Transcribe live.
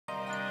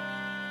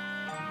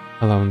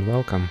Hello and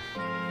welcome.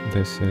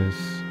 This is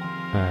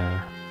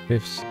a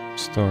fifth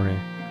story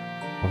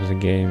of the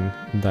game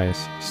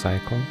Dice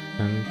Cycle,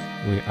 and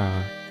we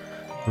are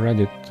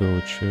ready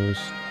to choose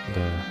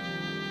the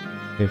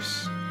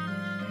fifth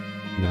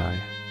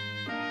die.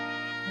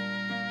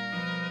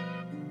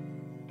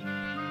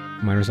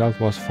 My result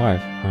was 5,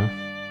 huh?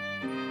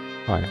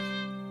 5.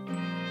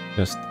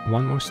 Just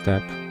one more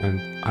step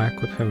and I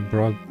could have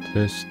brought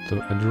this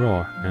to a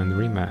draw and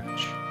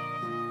rematch.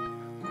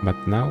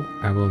 But now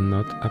I will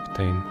not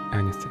obtain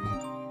anything.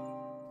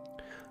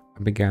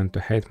 I began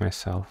to hate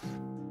myself.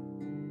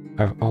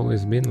 I've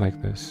always been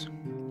like this.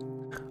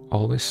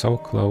 Always so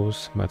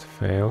close, but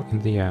fail in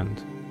the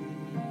end.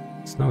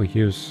 It's no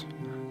use.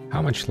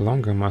 How much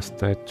longer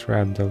must I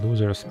tread the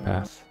loser's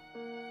path?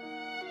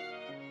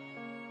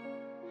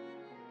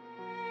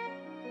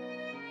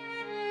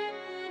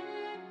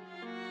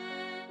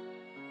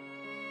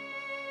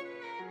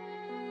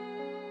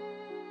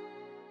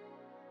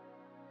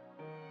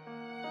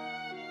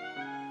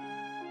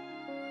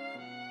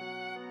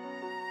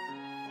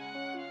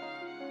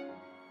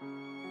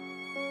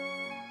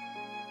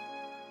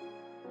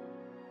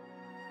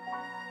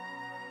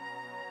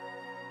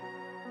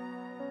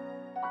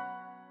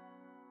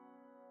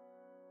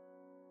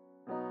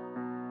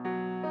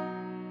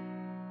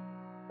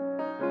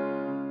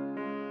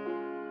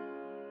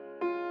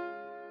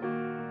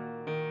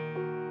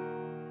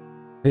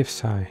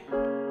 Fifth eye.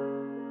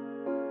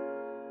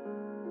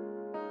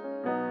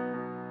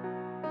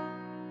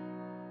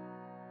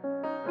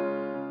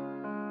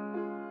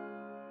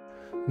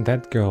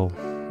 That girl,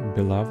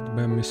 beloved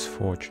by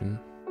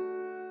misfortune.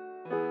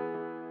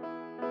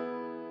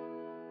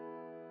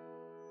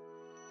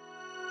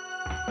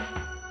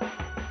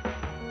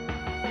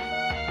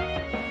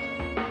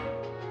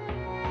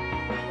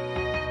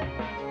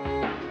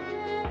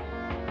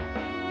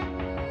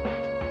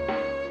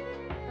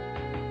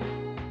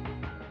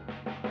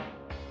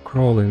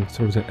 Crawling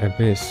through the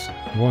abyss,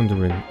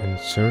 wandering in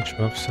search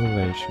of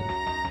salvation.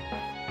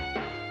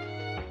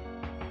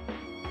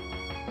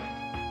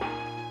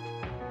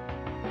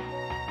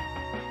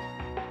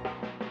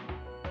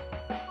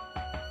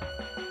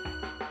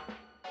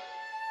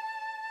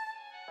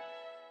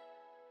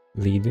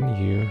 Leading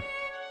you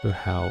to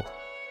hell.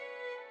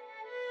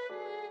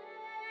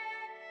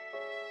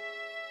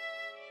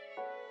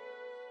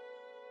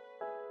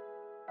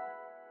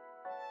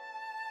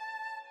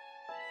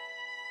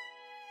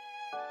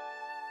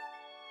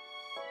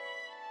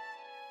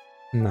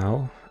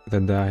 Now the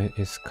die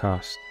is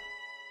cast.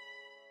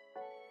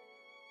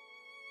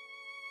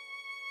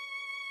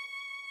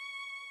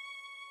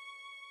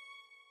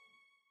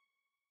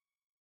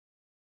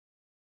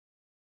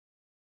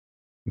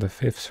 The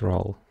fifth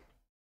roll.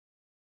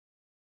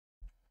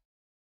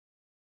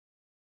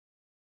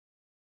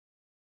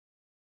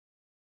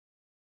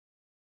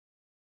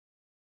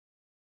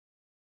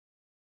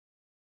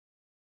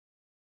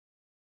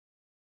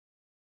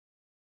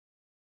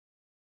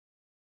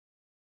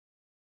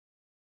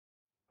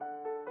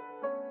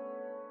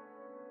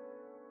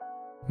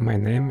 My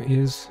name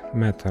is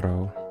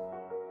Metaro.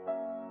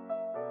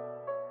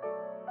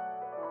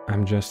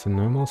 I'm just a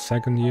normal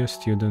second-year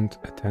student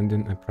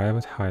attending a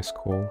private high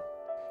school.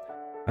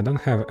 I don't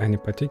have any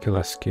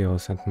particular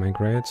skills and my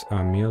grades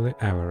are merely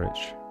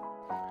average.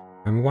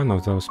 I'm one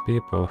of those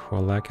people who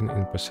are lacking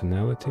in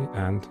personality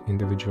and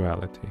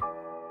individuality.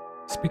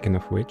 Speaking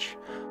of which,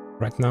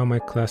 right now my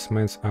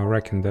classmates are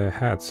wrecking their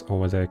heads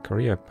over their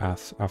career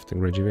paths after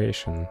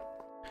graduation.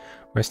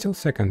 We're still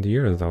second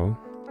year though.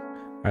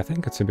 I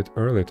think it's a bit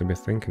early to be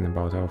thinking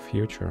about our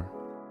future.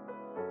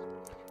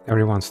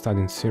 Everyone's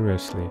studying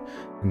seriously,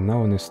 and no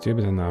one is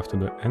stupid enough to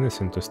do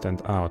anything to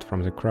stand out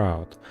from the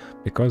crowd,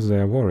 because they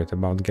are worried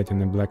about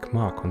getting a black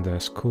mark on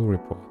their school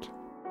report.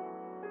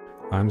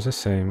 I'm the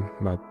same,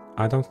 but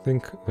I don't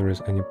think there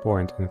is any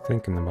point in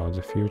thinking about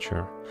the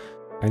future.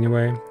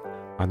 Anyway,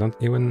 I don't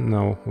even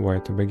know where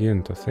to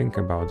begin to think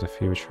about the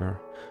future.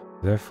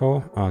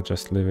 Therefore, I'll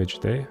just live each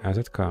day as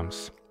it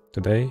comes.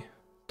 Today,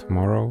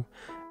 tomorrow,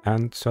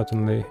 and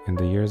certainly in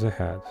the years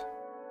ahead.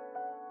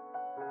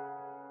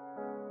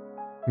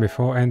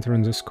 Before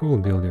entering the school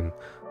building,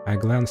 I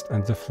glanced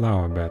at the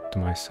flower bed to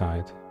my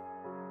side.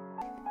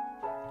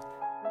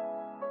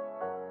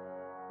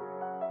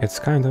 It's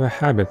kind of a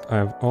habit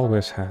I've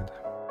always had,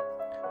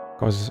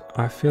 cause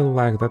I feel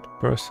like that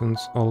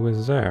person's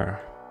always there.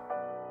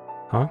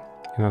 Huh?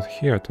 You're not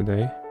here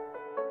today?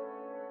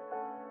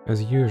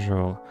 As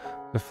usual,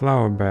 the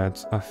flower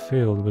beds are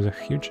filled with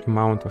a huge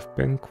amount of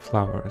pink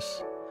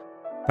flowers.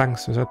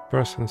 Thanks to that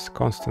person's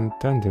constant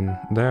tending,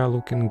 they are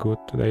looking good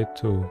today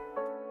too.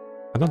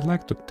 I don't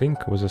like to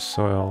tinker with the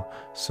soil,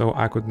 so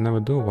I could never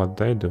do what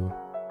they do.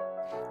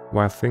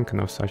 While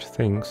thinking of such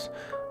things,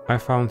 I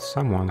found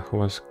someone who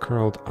was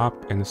curled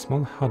up in a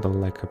small huddle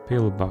like a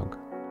pill bug.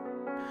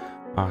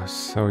 Ah,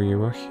 so you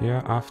were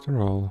here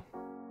after all.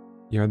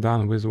 You're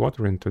done with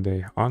watering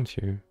today, aren't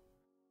you?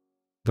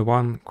 The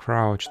one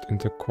crouched in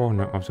the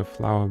corner of the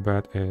flower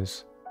bed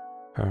is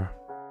her.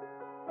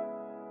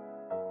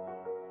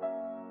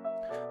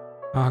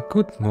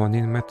 Good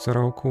morning,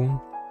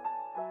 Metsuro-kun.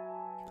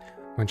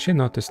 When she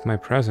noticed my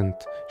present,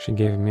 she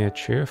gave me a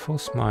cheerful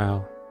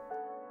smile.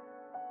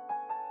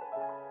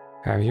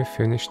 Have you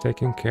finished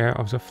taking care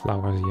of the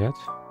flowers yet?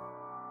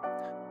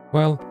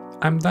 Well,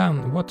 I'm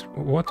done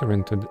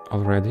watering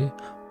already.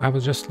 I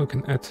was just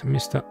looking at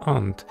Mr.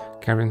 Ant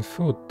carrying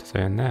food to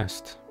their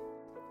nest.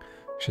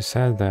 She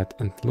said that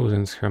and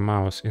loosens her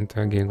mouth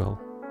into a giggle.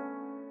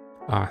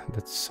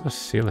 That's so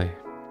silly.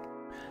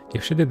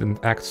 If she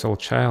didn't act so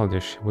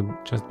childish, she would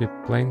just be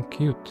plain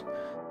cute.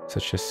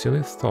 Such a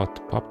silly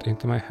thought popped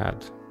into my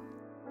head.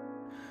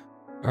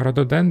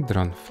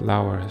 Rhododendron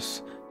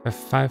flowers have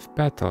 5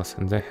 petals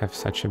and they have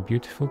such a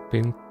beautiful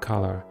pink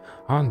color.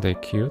 Aren't they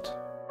cute?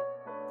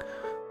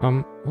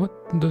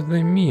 What do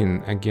they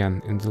mean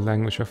again in the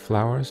language of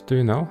flowers? Do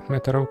you know,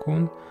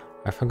 Metsuro-kun?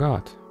 I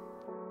forgot.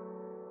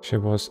 She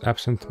was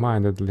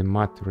absent-mindedly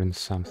muttering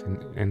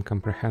something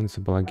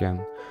incomprehensible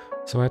again,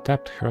 so I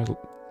tapped her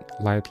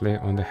lightly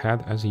on the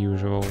head as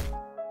usual.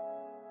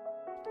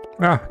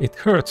 It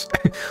hurts!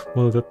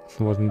 Well, that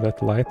wasn't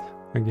that light,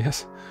 I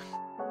guess.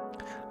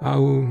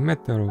 Oh,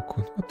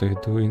 Metsuro-kun, what are you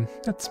doing?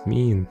 That's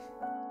mean.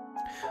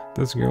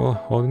 This girl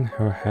holding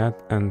her head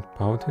and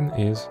pouting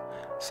is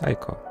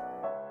Saiko.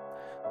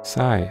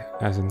 Sai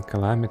as in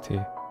calamity,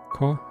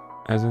 Ko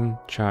as in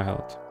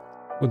child.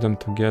 Put them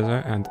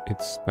together and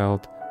it's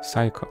spelled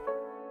Saiko.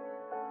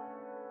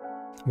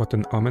 What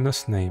an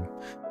ominous name.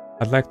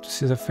 I'd like to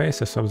see the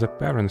faces of the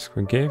parents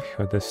who gave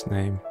her this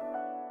name.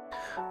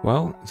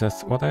 Well,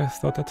 that's what I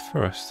thought at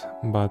first,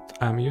 but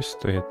I'm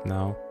used to it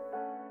now.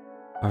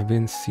 I've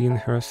been seeing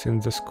her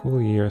since the school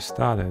year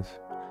started.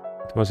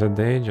 It was a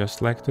day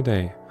just like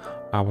today.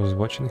 I was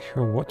watching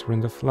her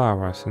watering the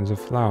flowers in the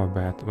flower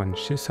bed when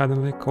she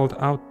suddenly called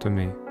out to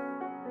me.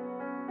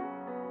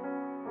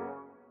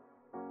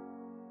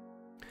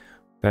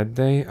 That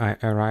day I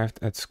arrived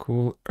at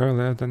school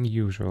earlier than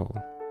usual.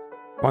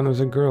 One of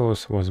the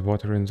girls was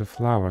watering the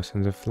flowers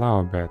in the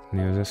flower bed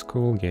near the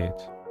school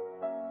gate.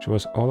 She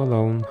was all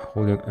alone,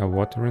 holding a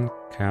watering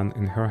can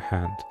in her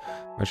hand,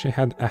 but she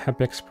had a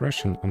happy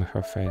expression on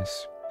her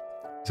face.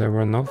 There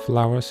were no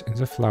flowers in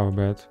the flower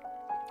bed.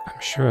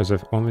 I'm sure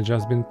they've only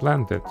just been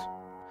planted.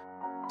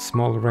 A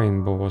small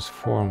rainbow was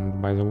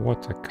formed by the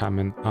water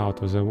coming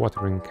out of the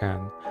watering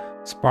can,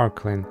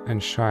 sparkling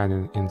and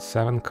shining in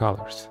 7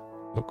 colors.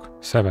 Look,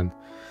 7.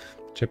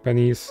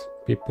 Japanese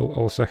people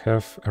also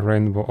have a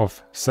rainbow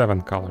of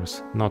 7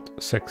 colors, not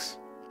 6.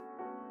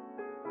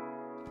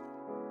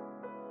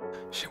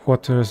 She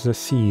waters the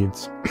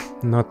seeds,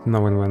 not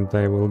knowing when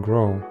they will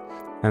grow,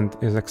 and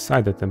is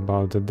excited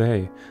about the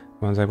day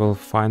when they will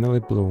finally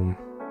bloom.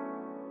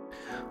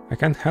 I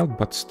can't help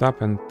but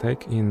stop and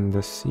take in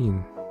the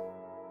scene.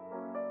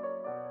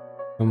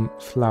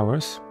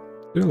 Flowers?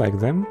 Do you like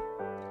them?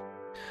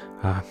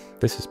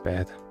 This is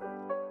bad.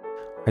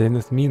 I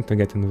didn't mean to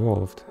get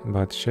involved,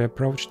 but she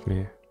approached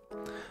me.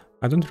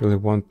 I don't really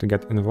want to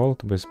get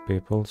involved with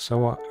people,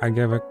 so I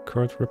gave a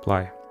curt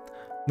reply.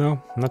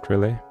 No, not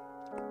really.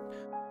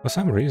 For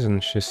some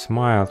reason, she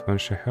smiled when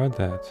she heard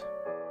that.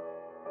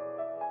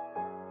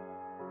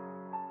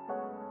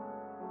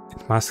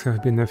 It must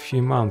have been a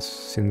few months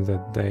since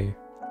that day.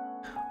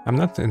 I'm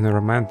not in a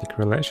romantic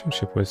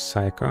relationship with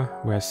Saiko,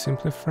 we're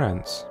simply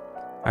friends.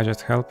 I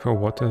just help her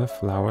water the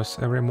flowers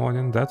every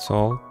morning, that's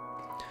all.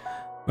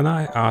 When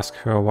I asked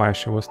her why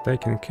she was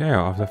taking care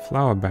of the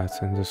flower beds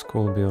in the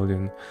school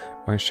building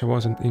when she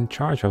wasn't in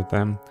charge of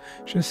them,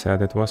 she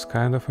said it was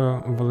kind of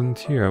a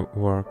volunteer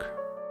work.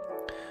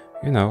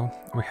 You know,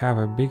 we have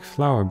a big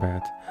flower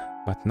bed,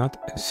 but not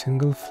a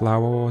single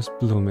flower was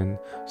blooming,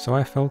 so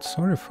I felt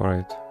sorry for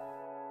it.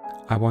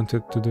 I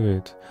wanted to do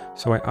it,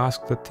 so I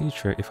asked the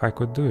teacher if I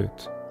could do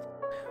it.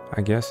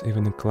 I guess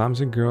even a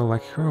clumsy girl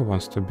like her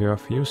wants to be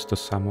of use to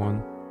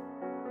someone.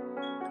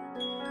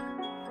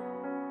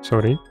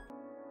 Sorry?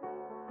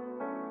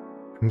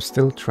 I'm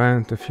still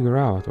trying to figure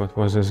out what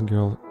was this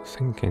girl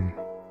thinking.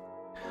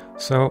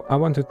 So I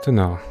wanted to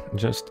know,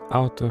 just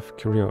out of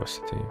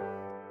curiosity.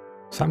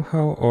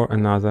 Somehow or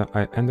another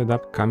I ended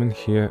up coming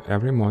here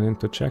every morning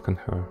to check on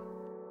her.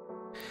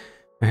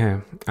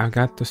 I've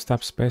got to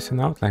stop spacing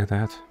out like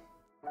that.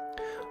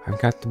 I've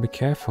got to be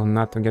careful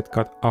not to get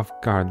caught off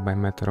guard by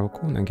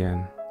Metsuro-kun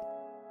again.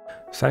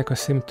 Saiko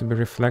seemed to be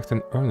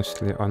reflecting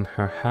earnestly on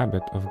her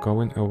habit of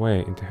going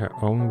away into her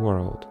own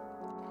world.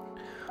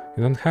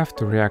 You don't have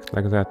to react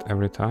like that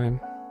every time.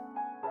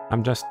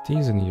 I'm just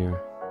teasing you.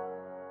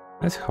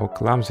 That's how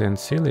clumsy and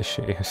silly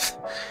she is.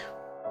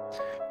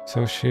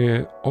 So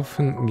she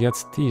often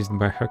gets teased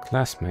by her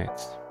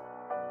classmates.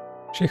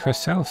 She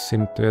herself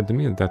seemed to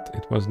admit that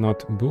it was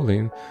not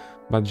bullying,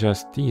 but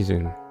just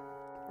teasing.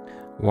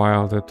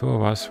 While the two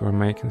of us were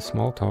making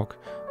small talk,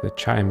 the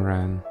chime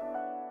rang.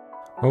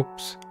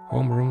 Oops,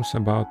 homeroom's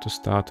about to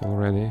start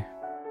already.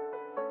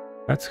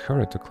 Let's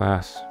hurry to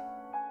class.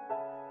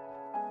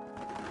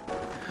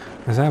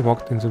 As I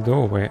walked in the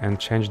doorway and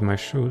changed my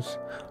shoes,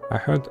 I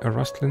heard a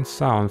rustling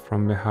sound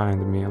from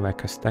behind me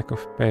like a stack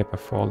of paper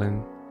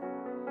falling.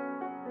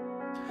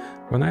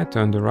 When I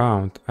turned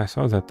around, I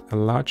saw that a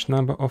large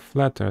number of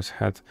letters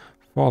had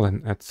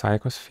fallen at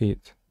Saiko's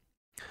feet.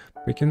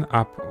 Picking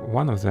up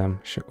one of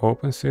them, she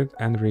opens it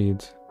and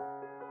reads.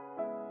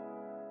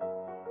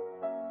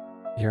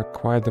 You're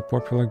quite the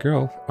popular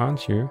girl,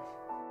 aren't you?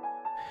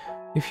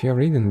 If you're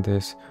reading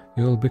this,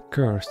 you will be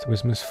cursed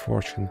with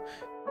misfortune.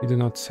 You do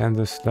not send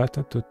this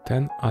letter to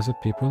 10 other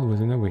people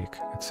within a week,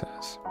 it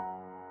says.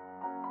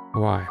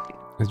 Why?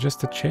 It's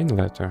just a chain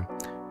letter.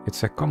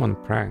 It's a common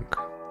prank.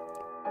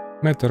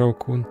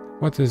 Metaro-kun,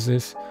 what is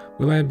this?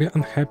 Will I be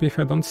unhappy if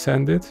I don't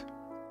send it?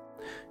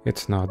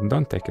 It's not,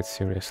 don't take it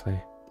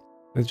seriously.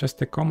 It's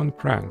just a common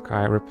prank,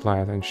 I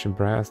replied, and she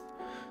breathed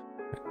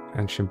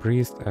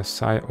a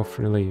sigh of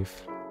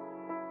relief.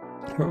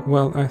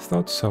 Well, I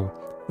thought so.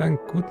 Thank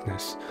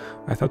goodness.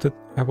 I thought that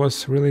I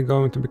was really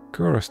going to be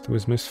cursed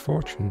with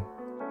misfortune.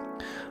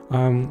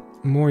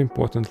 More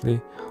importantly,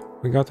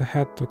 we got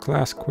ahead to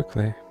class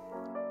quickly.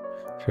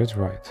 She's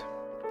right.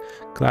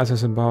 Class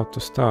is about to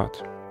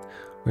start.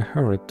 We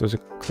hurried to the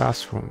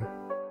classroom.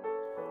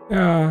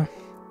 Yeah.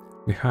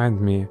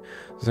 Behind me,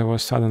 there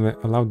was suddenly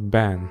a loud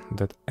bang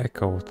that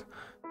echoed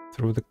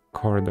through the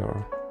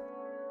corridor.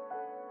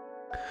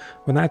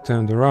 When I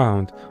turned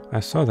around, I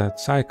saw that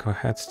Saiko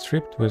had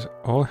tripped with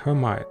all her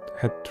might.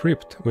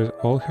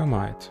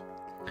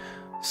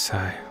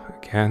 Sigh,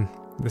 again,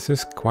 this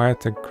is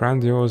quite a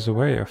grandiose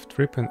way of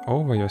tripping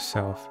over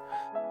yourself.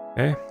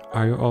 Eh,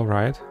 are you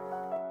alright?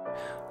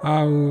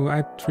 Oh,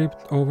 I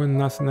tripped over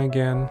nothing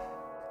again.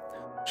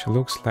 She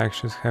looks like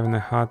she's having a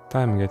hard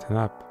time getting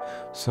up,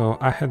 so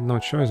I had no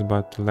choice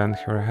but to lend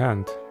her a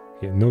hand.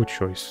 Yeah, no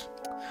choice.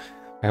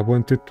 I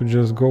wanted to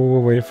just go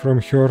away from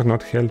her,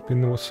 not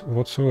helping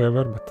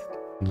whatsoever, but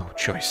no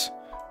choice.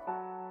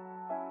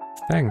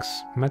 Thanks,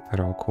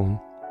 Metaro-kun.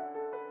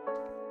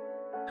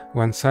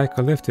 When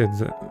Saiko lifted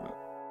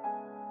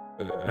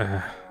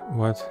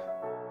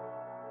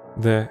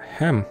the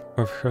hem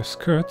of her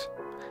skirt.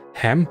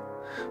 Hem?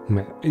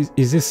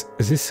 Is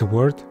this a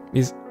word?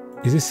 Is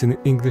this an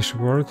English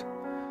word?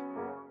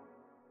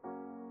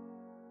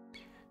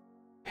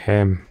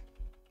 Hem.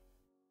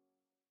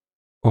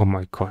 Oh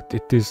my god,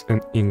 it is an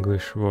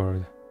English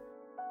word.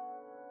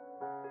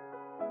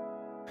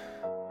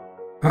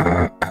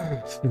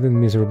 Feeling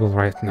miserable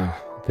right now.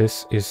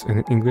 This is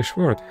an English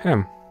word,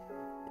 hem.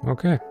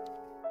 Okay.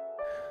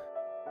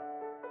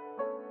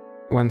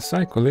 When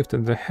Saiko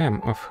lifted the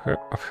hem of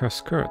her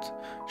skirt,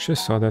 she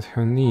saw that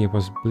her knee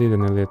was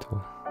bleeding a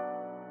little.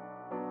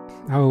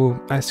 Oh,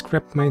 I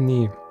scraped my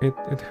knee.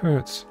 It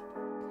hurts.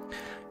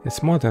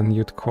 It's more than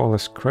you'd call a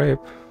scrape.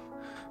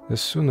 The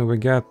sooner we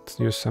get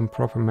you some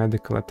proper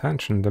medical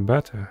attention, the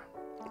better.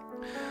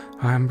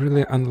 I'm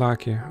really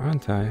unlucky,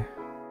 aren't I?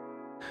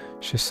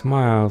 She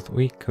smiled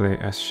weakly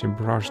as she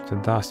brushed the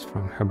dust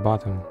from her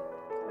bottom.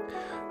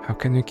 How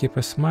can you keep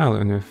a smile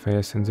on your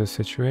face in this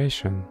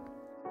situation?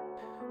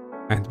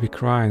 I'd be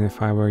crying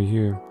if I were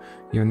you.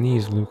 Your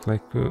knees look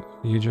like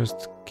you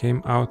just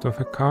came out of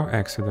a car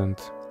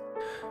accident.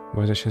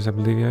 Whether she's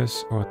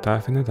oblivious or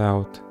toughing it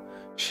out,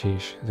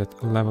 sheesh,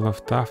 that level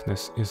of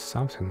toughness is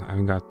something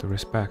I've got to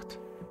respect.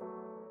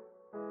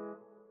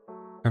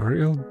 A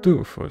real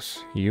doofus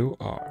you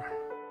are.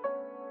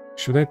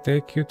 Should I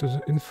take you to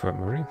the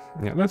infirmary?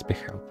 Yeah, let's be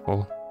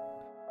helpful.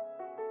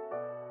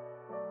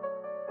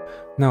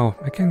 No,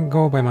 I can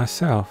go by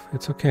myself,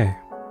 it's okay.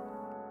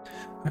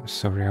 I'm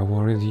sorry I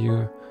worried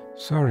you.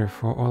 Sorry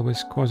for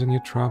always causing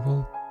you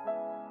trouble.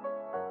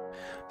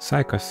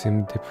 Saiko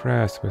seemed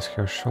depressed with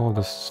her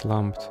shoulders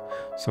slumped,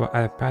 so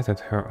I patted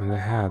her on the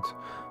head,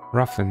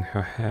 ruffling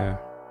her hair.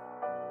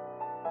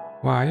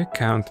 Why, you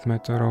can't,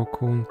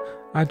 Metaro-kun.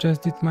 I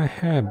just did my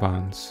hair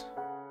buns.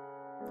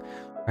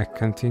 I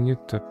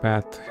continued to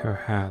pat her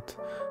head,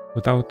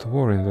 without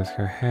worrying that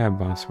her hair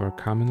buns were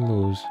coming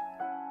loose.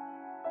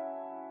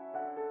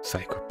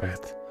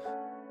 Psychopath.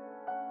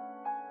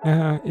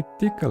 It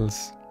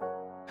tickles.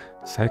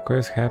 Saiko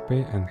is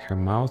happy and her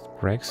mouth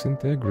breaks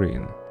into a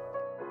grin.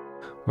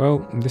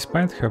 Well,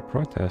 despite her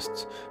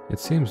protests, it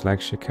seems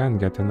like she can't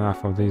get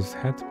enough of these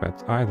head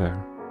pets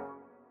either.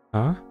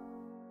 Huh?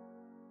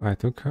 I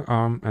took her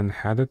arm and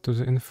headed to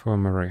the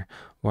infirmary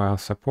while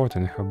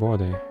supporting her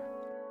body.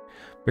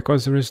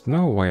 Because there is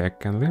no way I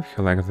can leave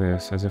her like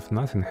this as if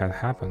nothing had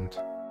happened.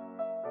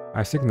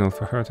 I signaled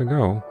for her to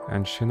go,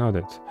 and she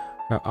nodded,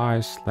 her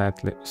eyes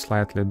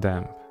slightly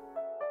damp.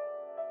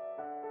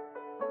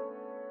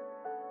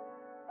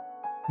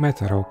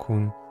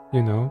 Metaro-kun,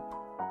 you know,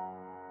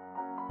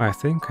 I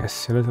think I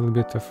see a little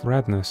bit of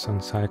redness on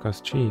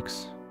Saiko's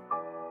cheeks.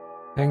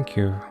 Thank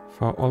you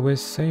for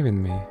always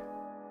saving me.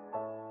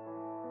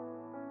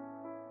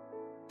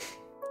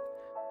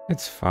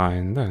 It's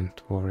fine,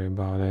 don't worry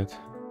about it,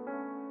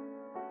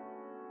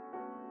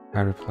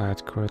 I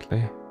replied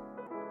curtly.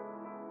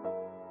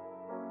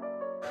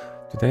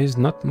 Today is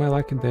not my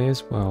lucky day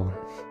as well.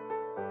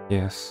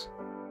 Yes.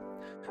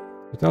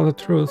 To tell the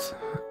truth,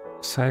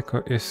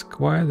 Saiko is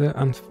quite an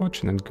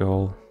unfortunate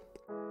girl.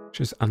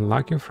 She's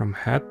unlucky from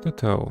head to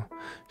toe.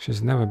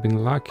 She's never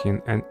been lucky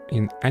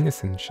in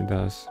anything she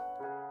does.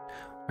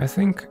 I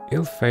think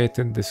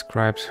ill-fated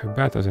describes her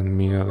better than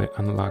merely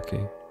unlucky.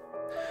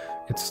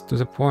 It's to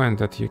the point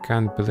that you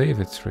can't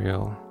believe it's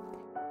real.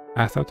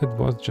 I thought it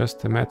was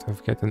just a matter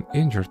of getting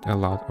injured a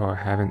lot or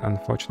having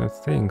unfortunate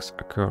things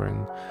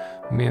occurring,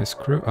 mere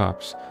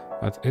screw-ups,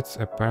 but it's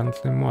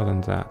apparently more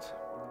than that.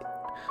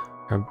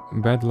 Her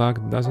bad luck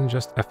doesn't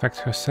just affect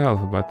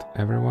herself, but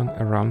everyone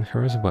around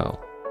her as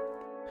well.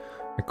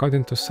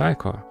 According to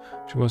Psycho,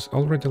 she was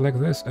already like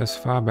this as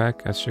far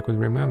back as she could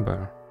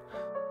remember.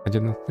 I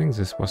didn't think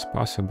this was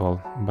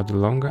possible, but the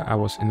longer I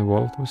was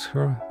involved with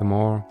her, the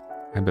more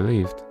I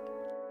believed.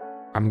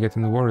 I'm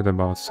getting worried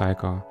about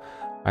Psycho.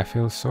 I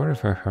feel sorry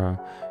for her.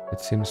 It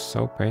seems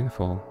so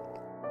painful.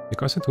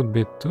 Because it would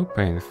be too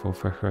painful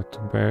for her to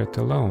bear it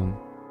alone.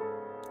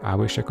 I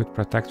wish I could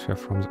protect her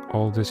from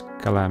all these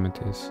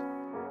calamities.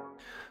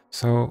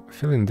 So,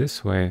 feeling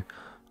this way,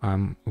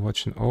 I'm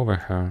watching over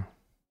her.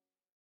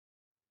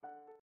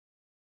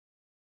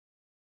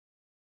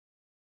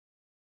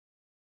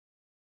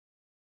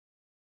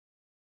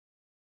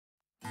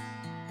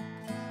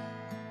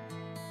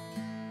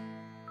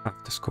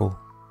 After school.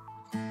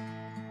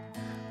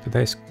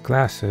 Today's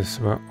classes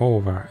were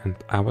over and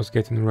I was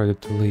getting ready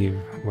to leave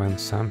when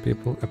some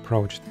people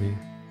approached me.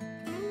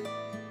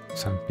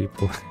 Some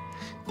people.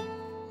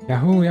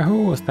 Yahoo,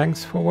 Yahoo,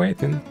 thanks for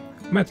waiting.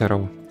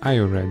 Metero, are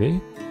you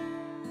ready?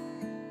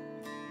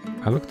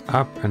 I looked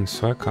up and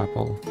saw a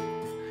couple.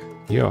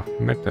 Yo,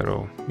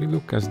 Metero, you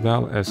look as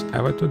dull as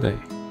ever today.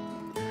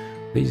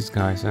 These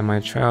guys are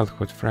my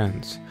childhood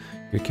friends,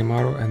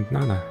 Yukimaru and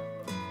Nana.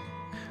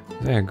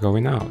 They're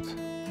going out.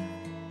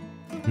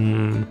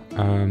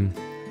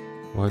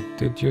 What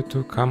did you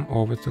two come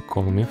over to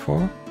call me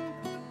for?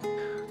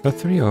 The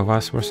three of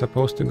us were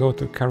supposed to go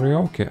to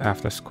karaoke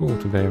after school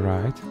today,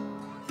 right?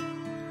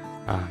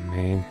 Ah,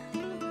 man.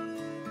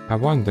 I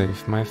wonder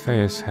if my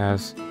face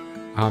has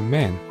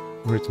Amen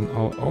written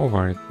all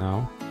over it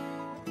now.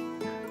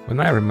 When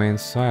I remained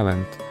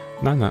silent,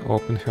 Nana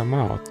opened her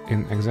mouth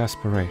in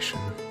exasperation.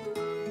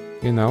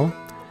 You know,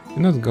 you're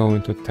not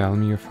going to tell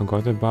me you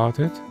forgot about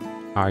it,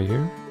 are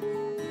you?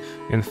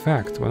 In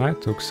fact, when I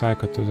took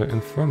Psycho to the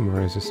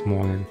infirmary this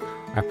morning,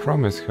 I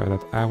promised her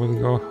that I would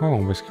go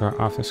home with her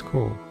after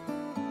school.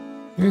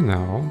 You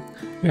know,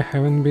 you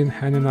haven't been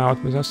hanging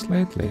out with us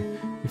lately.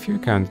 If you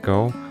can't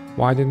go,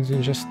 why didn't you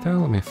just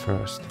tell me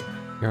first?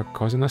 You're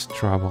causing us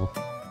trouble.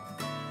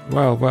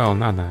 Well,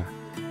 Nana,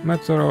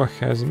 Metoro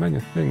has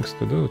many things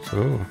to do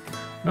too.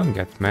 Don't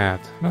get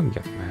mad, don't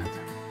get mad.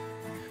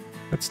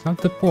 That's not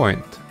the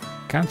point.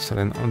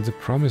 Canceling on the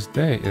promised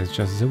day is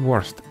just the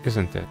worst,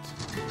 isn't it?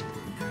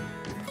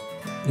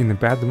 In a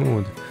bad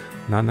mood,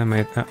 Nana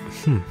made a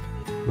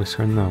with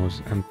her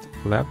nose and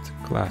left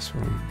the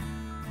classroom.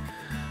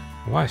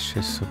 Why is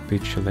she so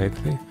peachy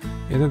lately?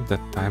 Is it that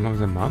time of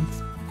the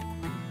month?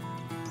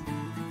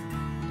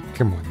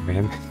 Come on,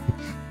 man.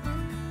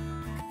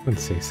 Don't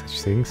say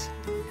such things.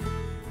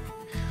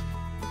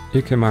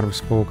 Yukimaru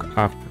spoke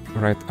up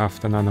right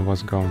after Nana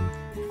was gone.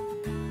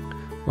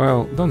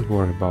 Well, don't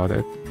worry about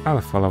it.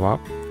 I'll follow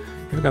up.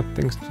 You've got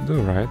things to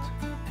do, right?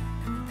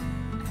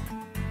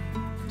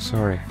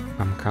 Sorry,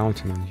 I'm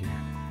counting on you.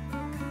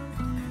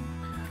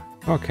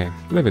 Okay,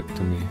 leave it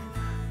to me.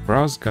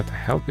 Bros gotta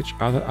help each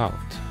other out.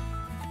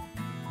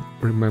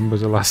 Remember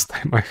the last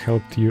time I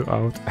helped you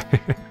out?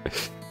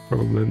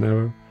 Probably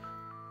never.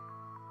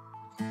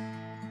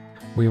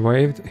 He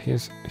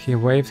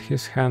waved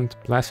his hand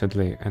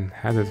placidly and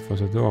headed for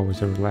the door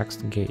with a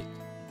relaxed gait.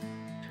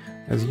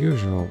 As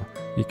usual,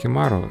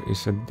 Yukimaru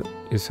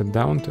is a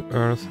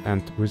down-to-earth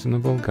and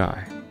reasonable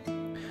guy.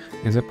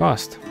 In the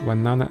past,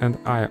 when Nana and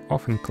I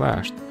often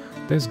clashed,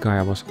 this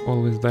guy was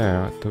always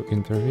there to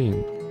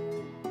intervene.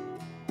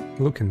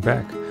 Looking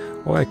back,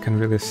 all I can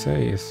really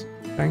say is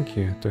thank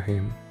you to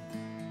him.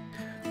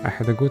 I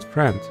had a good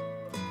friend.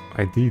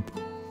 I did.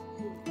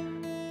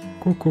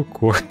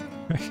 Kukuku.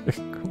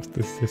 What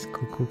is this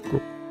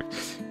kukuku?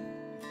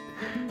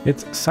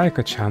 It's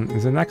Psycho-chan in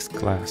the next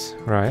class,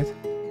 right?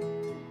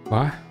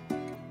 What?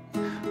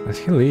 As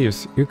he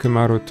leaves,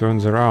 Yukimaru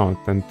turns around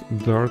and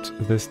blurts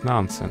this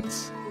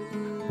nonsense.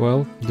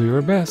 Well, do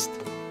your best.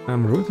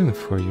 I'm rooting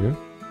for you.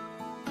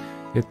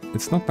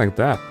 It's not like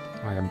that,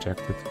 I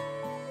objected.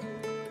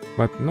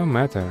 But no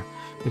matter,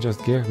 he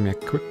just gave me a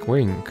quick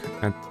wink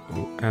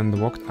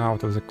and walked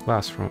out of the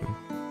classroom.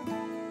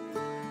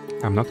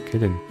 I'm not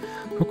kidding.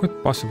 Who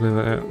could possibly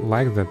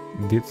like that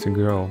ditzy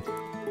girl?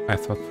 I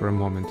thought for a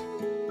moment.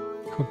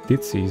 How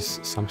ditzy is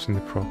something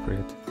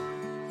appropriate?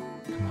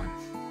 Come on,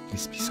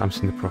 please be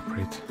something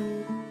appropriate.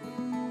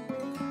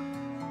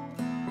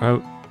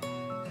 Well,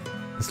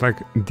 it's like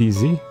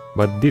dizzy,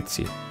 but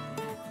ditzy.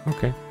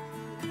 Okay.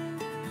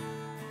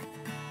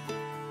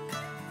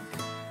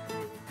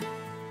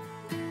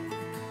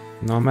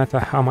 No matter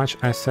how much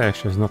I say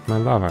she's not my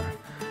lover,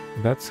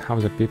 that's how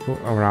the people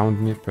around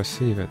me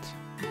perceive it.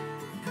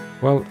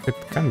 Well, it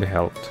can be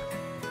helped.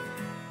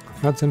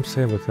 Let them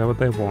say whatever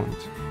they want.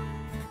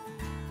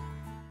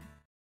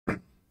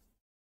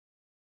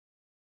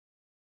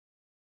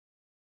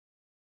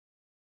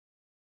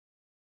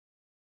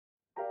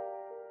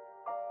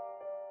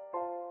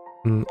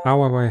 On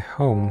our way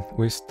home,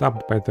 we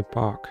stopped by the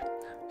park.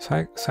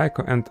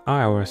 Psycho and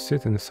I were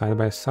sitting side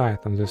by side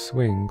on the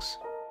swings.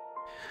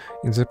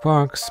 In the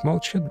park, small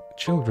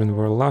children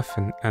were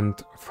laughing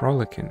and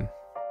frolicking.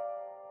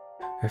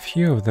 A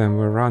few of them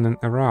were running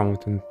around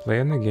and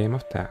playing a game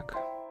of tag.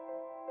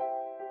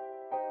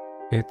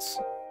 It's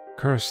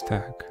curse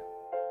tag.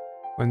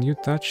 When you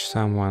touch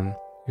someone,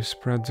 you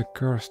spread the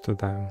curse to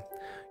them.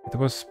 It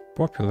was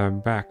popular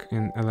back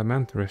in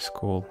elementary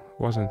school,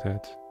 wasn't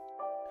it?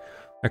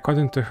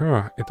 According to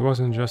her, it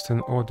wasn't just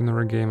an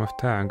ordinary game of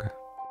tag.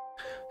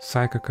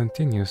 Psycho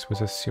continues with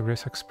a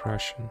serious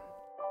expression.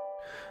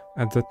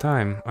 At the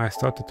time, I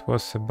thought it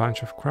was a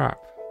bunch of crap,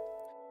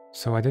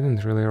 so I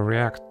didn't really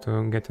react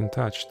to getting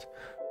touched.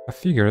 I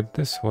figured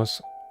this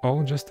was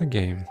all just a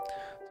game.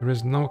 There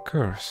is no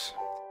curse.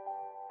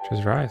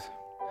 She's right.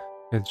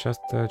 It's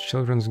just a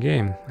children's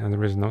game, and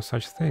there is no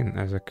such thing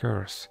as a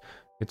curse.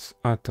 It's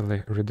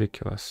utterly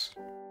ridiculous.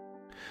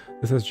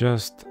 This is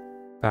just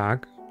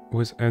tag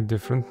with a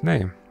different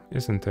name,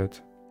 isn't it?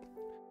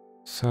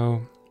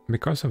 So,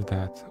 because of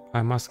that,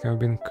 I must have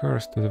been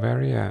cursed to the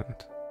very end.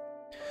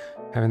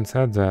 Having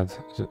said that,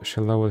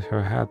 she lowered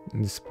her head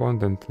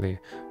despondently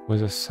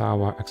with a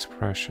sour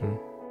expression.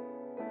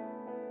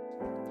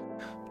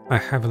 I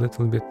have a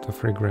little bit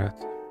of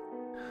regret.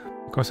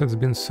 Because it's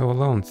been so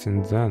long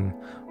since then,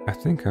 I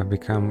think I've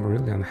become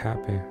really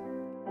unhappy.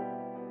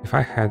 If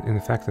I had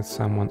infected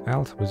someone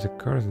else with a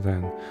curse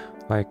then,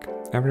 like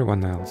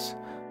everyone else,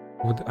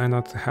 would I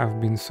not have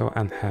been so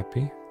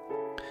unhappy?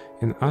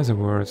 In other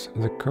words,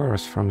 the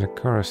curse from the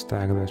curse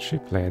tag that she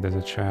played as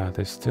a child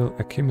is still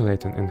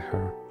accumulating in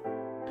her.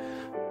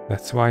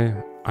 That's why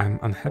I'm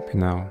unhappy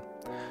now,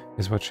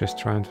 is what she's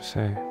trying to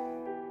say.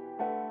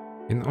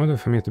 In order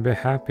for me to be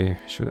happy,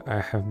 should I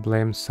have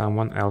blamed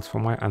someone else for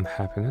my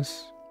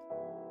unhappiness?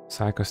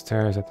 Psycho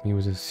stares at me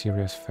with a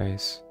serious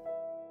face.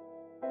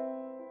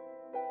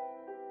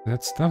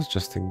 That stuff's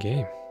just a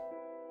game.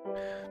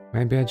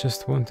 Maybe I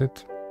just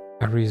wanted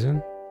a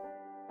reason?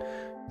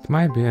 It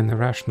might be an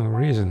irrational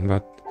reason,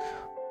 but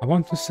I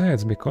want to say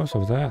it's because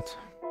of that.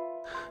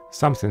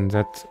 Something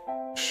that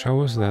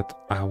shows that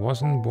I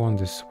wasn't born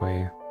this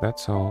way,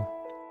 that's all.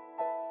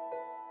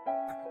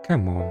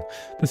 Come on,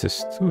 this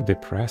is too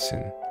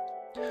depressing.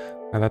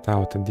 I let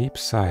out a deep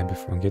sigh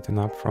before getting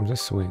up from the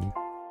swing.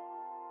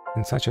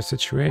 In such a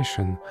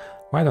situation,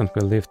 why don't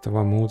we lift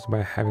our moods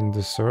by having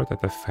dessert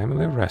at a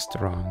family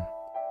restaurant?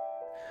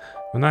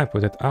 When I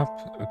put it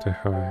up to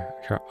her,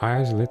 her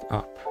eyes lit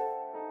up.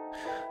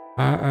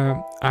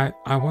 I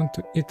want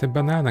to eat a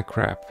banana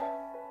crepe.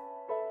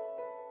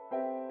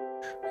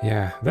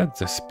 Yeah, that's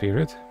the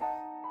spirit.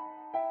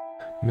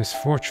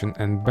 Misfortune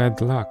and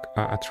bad luck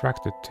are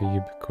attracted to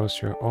you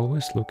because you're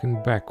always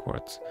looking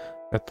backwards.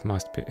 That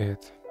must be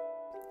it.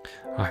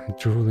 I'm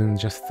drooling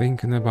just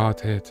thinking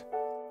about it.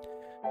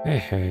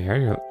 Hey, are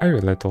you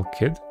a little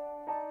kid?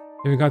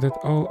 You got it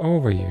all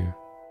over you.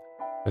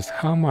 Just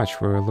how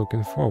much we were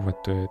looking forward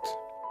to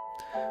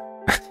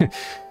it.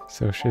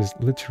 So she's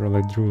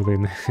literally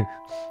drooling.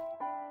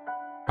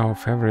 Our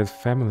favorite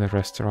family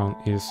restaurant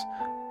is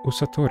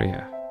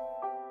Usatoria,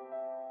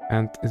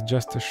 and it's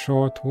just a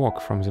short walk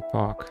from the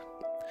park.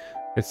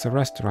 It's a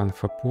restaurant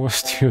for poor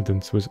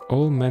students with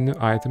all menu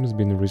items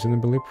being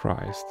reasonably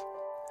priced.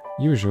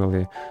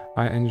 Usually,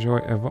 I enjoy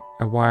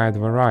a wide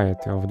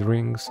variety of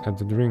drinks at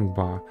the drink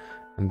bar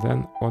and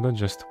then order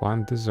just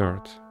one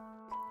dessert.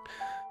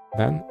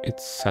 Then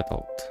it's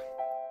settled.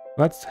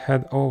 Let's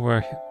head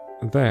over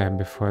there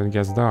before it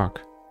gets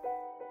dark.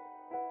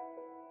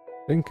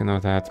 Thinking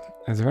of that,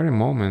 at the very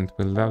moment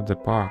we left the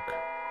park,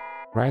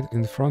 right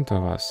in front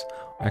of us,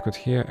 I could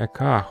hear a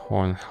car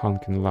horn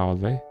honking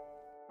loudly.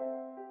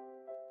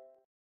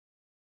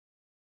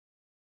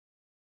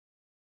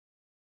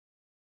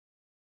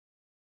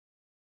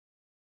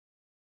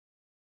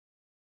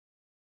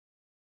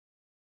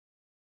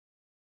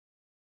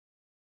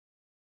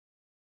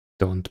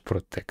 Don't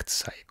protect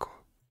Psycho.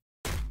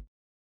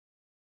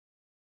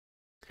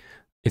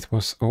 It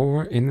was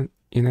over in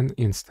an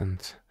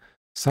instant.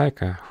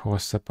 Psycho, who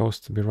was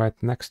supposed to be right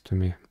next to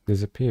me,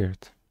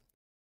 disappeared.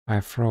 I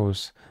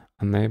froze,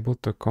 unable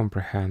to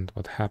comprehend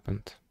what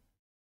happened.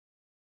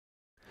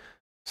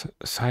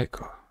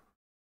 Psycho.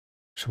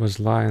 She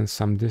was lying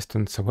some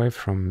distance away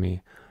from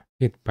me,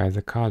 hit by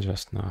the car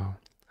just now.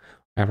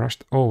 I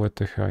rushed over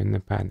to her in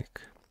a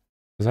panic.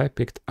 As I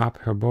picked up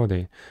her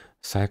body,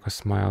 Psycho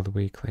smiled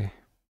weakly.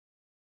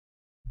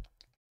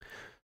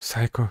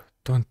 Psycho,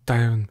 don't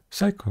die on...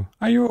 Psycho,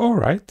 are you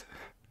alright?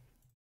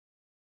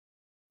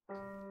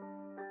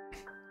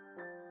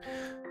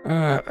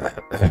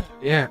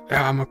 Yeah,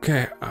 I'm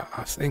okay,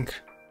 I think.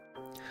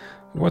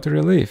 What a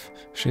relief,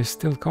 she's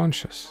still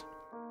conscious.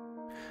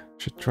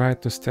 She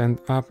tried to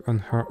stand up on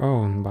her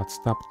own, but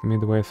stopped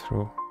midway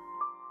through.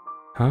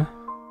 Huh?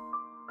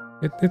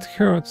 It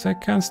hurts, I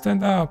can't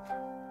stand up.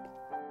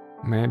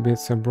 Maybe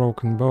it's a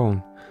broken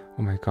bone.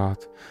 Oh my god,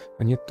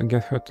 I need to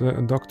get her to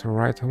the doctor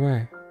right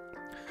away.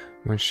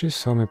 When she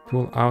saw me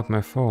pull out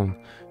my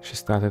phone, she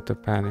started to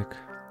panic.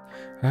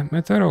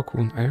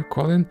 Metero-kun, are you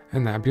calling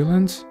an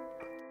ambulance?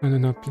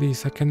 No,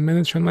 please, I can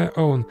manage on my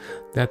own.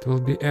 Dad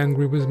will be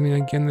angry with me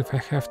again if I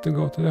have to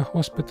go to the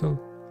hospital.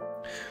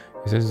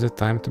 Is this the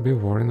time to be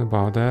worrying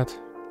about that?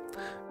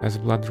 As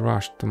blood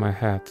rushed to my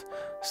head,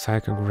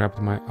 Psycho grabbed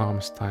my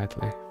arms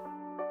tightly.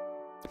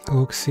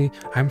 Look, see,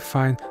 I'm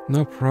fine,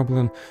 no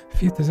problem,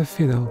 fit as a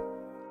fiddle.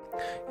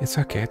 It's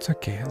okay,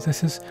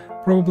 this is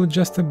probably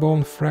just a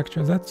bone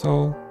fracture, that's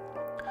all.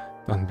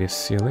 Don't be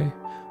silly.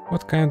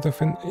 What kind of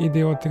an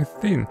idiotic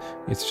thing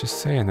is she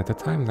saying at a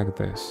time like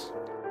this?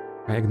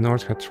 I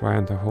ignored her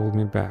trying to hold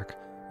me back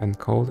and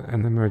called the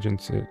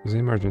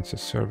emergency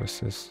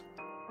services.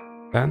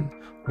 Then,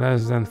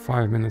 less than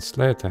 5 minutes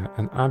later,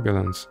 an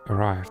ambulance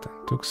arrived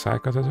and took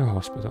Psycho to the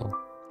hospital.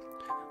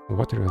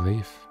 What a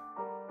relief.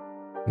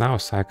 Now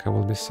Psycho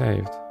will be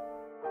saved.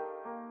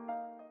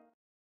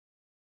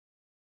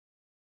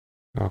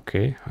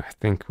 Okay, I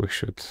think we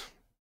should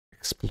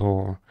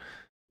explore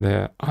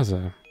the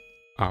other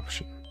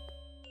option.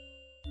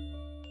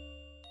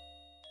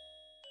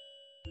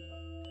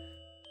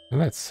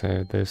 Let's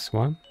save this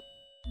one.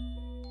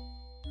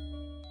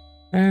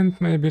 And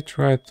maybe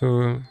try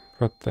to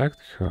protect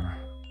her.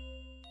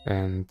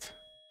 And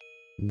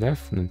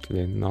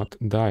definitely not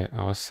die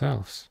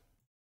ourselves.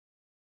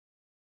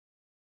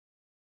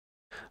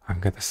 I'm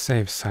gonna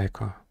save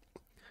Psycho.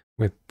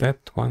 With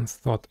that one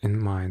thought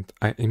in mind,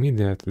 I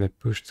immediately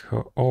pushed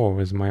her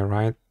over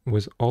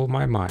with all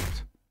my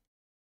might.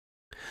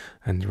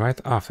 And right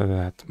after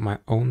that, my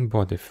own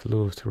body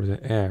flew through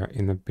the air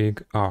in a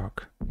big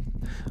arc.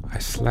 I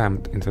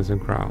slammed into the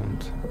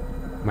ground.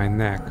 My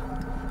neck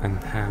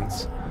and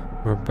hands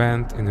were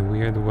bent in a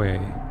weird way.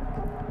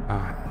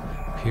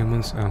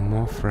 Humans are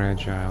more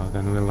fragile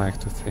than we like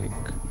to think.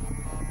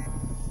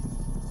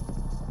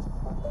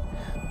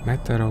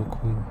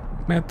 Metaro-kun,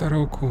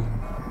 Metaro-kun.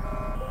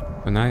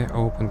 When I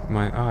opened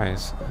my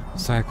eyes,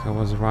 Psycho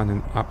was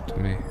running up to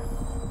me.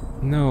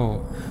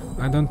 No,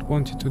 I don't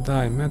want you to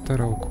die,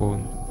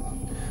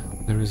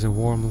 Metaro-kun. There is a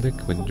warm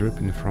liquid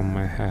dripping from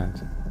my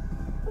head.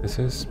 This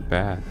is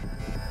bad.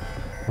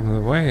 From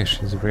the way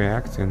she's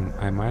reacting,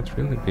 I might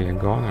really be a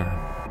goner.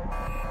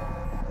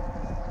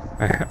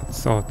 I had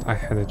thought I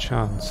had a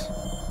chance.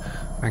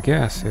 I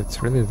guess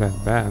it's really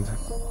that bad.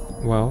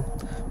 Well,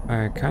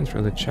 I can't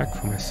really check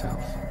for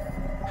myself.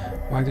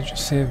 Why did you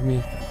save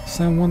me?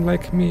 Someone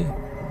like me?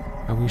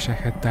 I wish I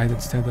had died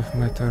instead of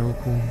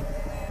Metaro-kun.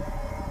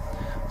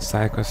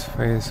 Psycho's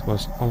face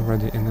was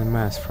already in a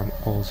mess from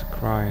all the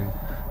crying.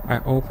 I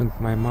opened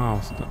my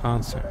mouth to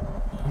answer.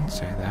 Don't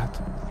say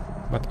that.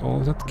 But all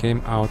that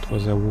came out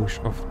was a whoosh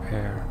of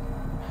air.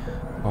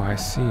 Oh, I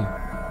see.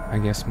 I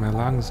guess my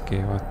lungs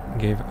gave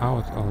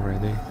out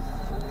already.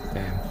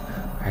 Damn,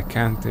 I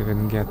can't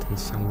even get in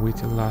some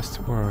witty last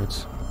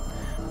words.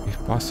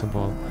 If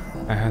possible,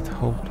 I had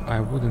hoped I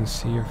wouldn't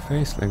see your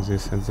face like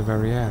this at the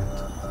very end.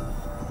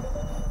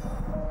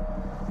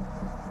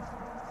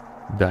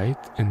 Died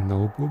a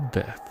noble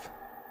death.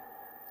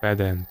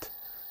 Pedant.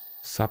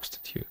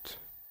 Substitute.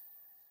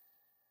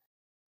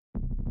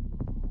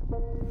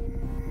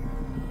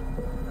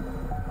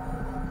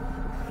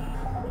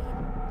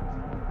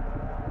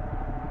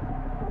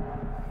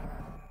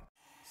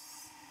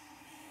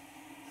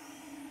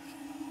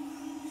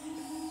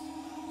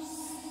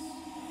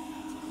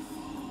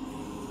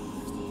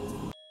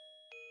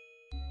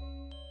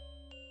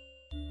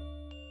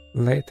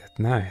 Late at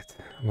night,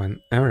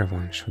 when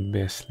everyone should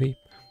be asleep,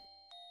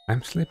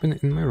 I'm sleeping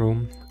in my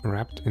room,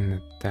 wrapped in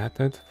a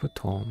tattered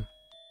futon.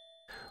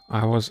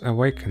 I was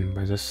awakened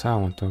by the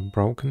sound of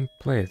broken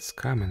plates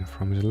coming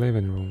from the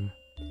living room.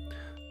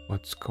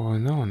 What's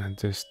going on at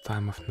this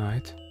time of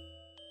night?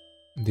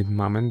 Did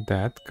Mom and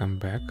Dad come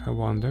back, I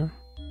wonder?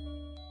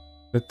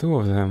 The two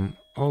of them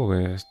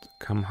always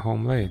come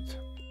home late.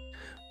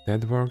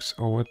 Dad works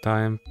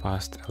overtime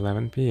past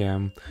 11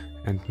 p.m.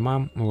 and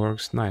Mom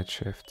works night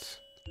shifts.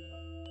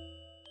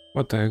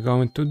 What are you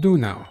going to do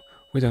now?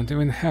 We don't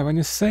even have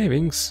any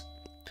savings.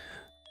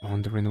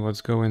 Wondering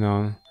what's going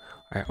on,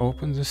 I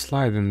opened the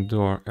sliding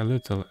door a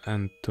little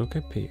and took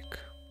a peek.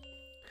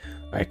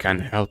 I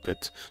can't help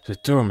it. The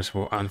terms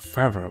were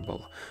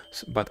unfavorable,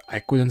 but I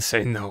couldn't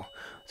say no.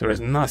 There is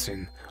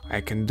nothing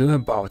I can do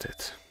about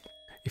it.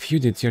 If you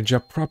did your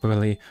job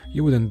properly,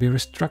 you wouldn't be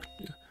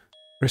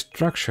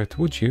restructured,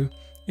 would you?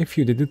 If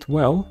you did it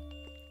well?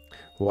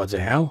 What the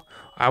hell?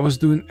 I was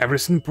doing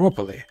everything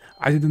properly.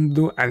 I didn't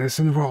do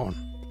anything wrong.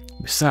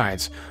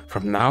 Besides,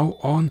 from now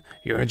on,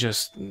 you're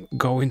just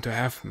going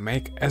to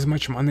make as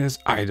much money as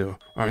I do,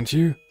 aren't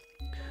you?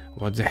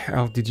 What the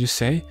hell did you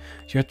say?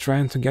 You're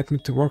trying to get me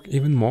to work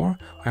even more?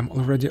 I'm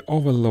already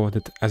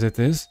overloaded as it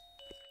is.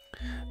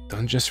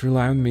 Don't just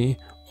rely on me.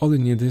 All you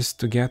need is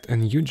to get a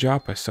new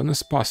job as soon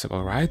as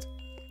possible, right?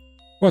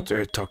 What are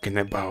you talking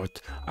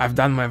about? I've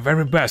done my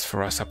very best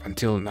for us up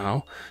until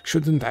now.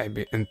 Shouldn't I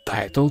be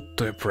entitled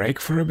to a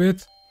break for a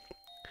bit?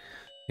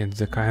 It's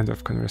the kind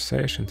of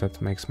conversation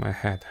that makes my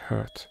head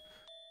hurt.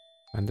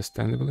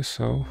 Understandably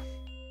so.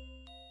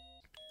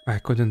 I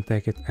couldn't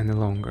take it any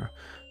longer,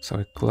 so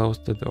I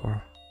closed the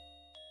door.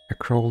 I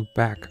crawled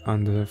back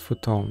under the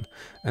futon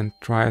and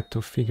tried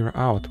to figure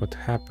out what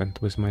happened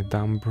with my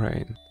dumb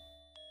brain.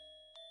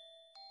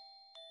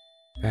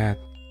 Dad,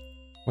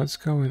 what's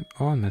going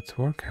on at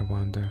work, I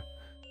wonder?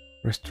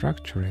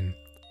 Restructuring?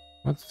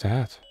 What's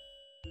that?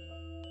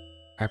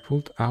 I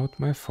pulled out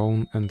my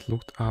phone and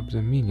looked up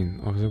the meaning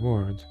of the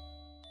word.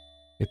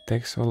 It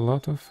takes a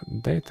lot of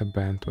data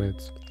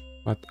bandwidth,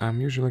 but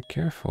I'm usually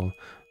careful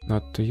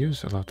not to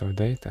use a lot of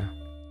data.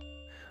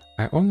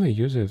 I only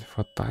use it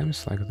for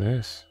times like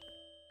this.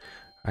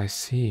 I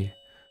see,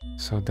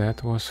 so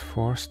Dad was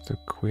forced to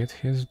quit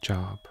his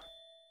job.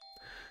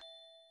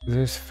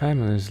 This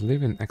family's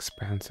living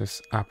expenses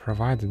are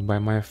provided by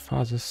my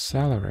father's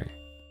salary.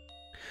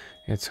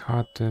 It's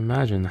hard to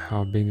imagine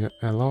how big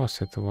a loss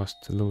it was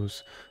to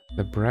lose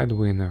the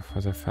breadwinner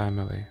for the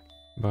family,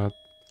 but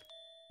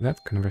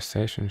that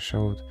conversation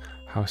showed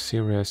how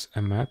serious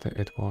a matter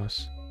it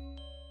was.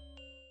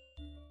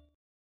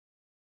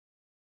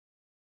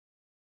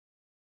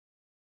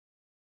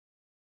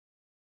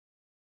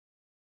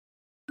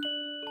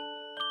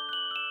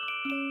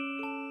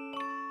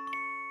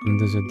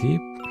 Under the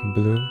deep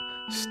blue,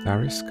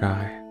 starry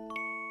sky,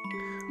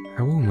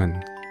 a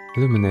woman,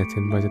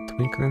 illuminated by the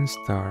twinkling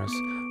stars,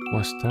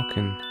 was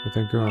talking with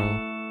a girl.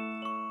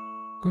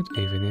 Good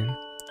evening.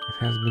 It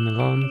has been a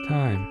long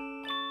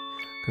time.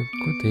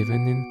 Good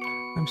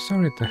evening. I'm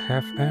sorry to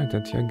have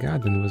entered your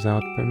garden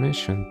without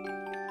permission.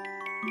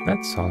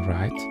 That's all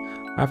right.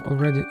 I've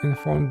already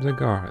informed the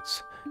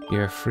guards.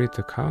 You're free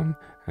to come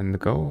and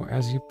go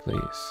as you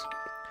please.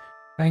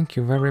 Thank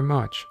you very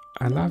much.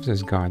 I love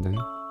this garden.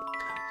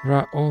 There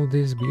are all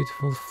these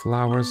beautiful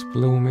flowers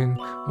blooming.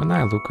 When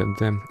I look at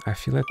them, I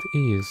feel at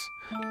ease.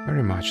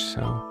 Very much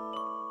so.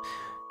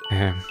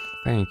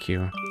 Thank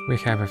you. We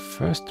have a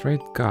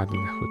first-rate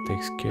gardener who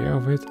takes care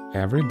of it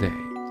every day.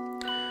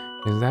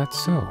 Is that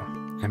so?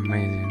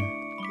 Amazing.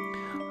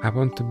 I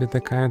want to be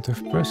the kind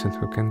of person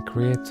who can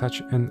create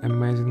such an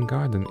amazing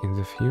garden in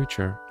the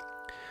future.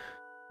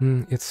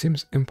 It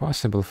seems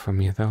impossible for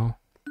me, though.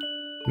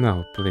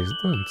 No, please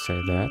don't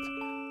say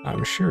that.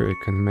 I'm sure you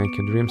can make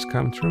your dreams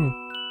come true.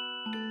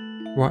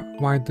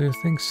 Why do you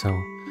think so?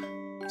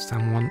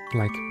 Someone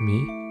like me?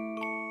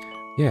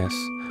 Yes,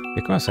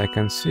 because I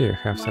can see you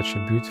have such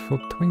a beautiful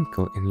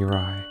twinkle in your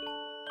eye.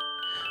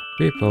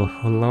 People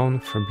who long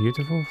for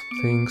beautiful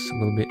things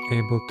will be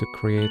able to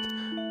create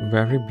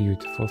very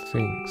beautiful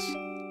things.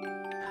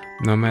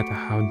 No matter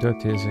how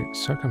dirty the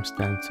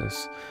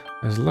circumstances,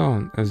 as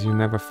long as you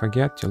never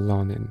forget your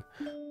longing,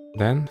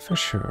 then for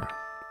sure.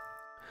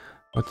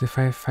 What if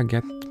I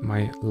forget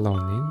my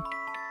longing?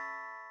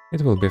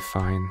 It will be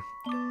fine.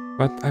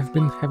 But I've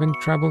been having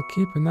trouble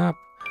keeping up.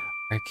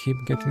 I keep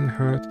getting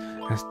hurt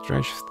and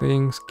strange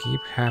things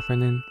keep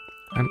happening.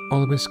 I'm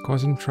always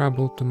causing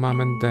trouble to Mom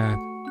and Dad.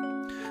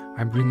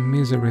 I bring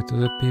misery to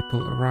the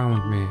people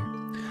around me.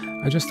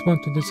 I just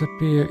want to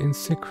disappear in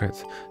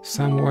secret,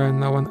 somewhere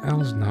no one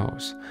else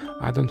knows.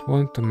 I don't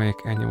want to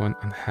make anyone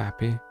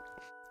unhappy.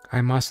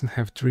 I mustn't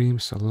have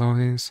dreams or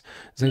longings.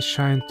 They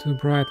shine too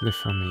brightly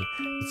for me.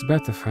 It's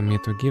better for me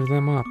to give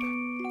them up.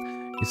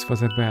 It's for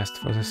the best,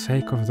 for the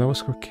sake of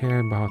those who care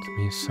about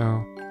me,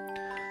 so...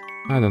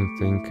 I don't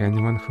think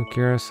anyone who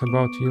cares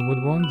about you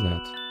would want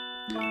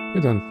that.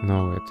 You don't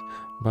know it,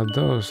 but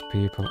those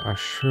people are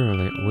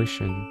surely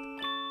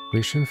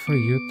wishing for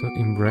you to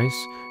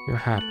embrace your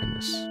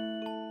happiness.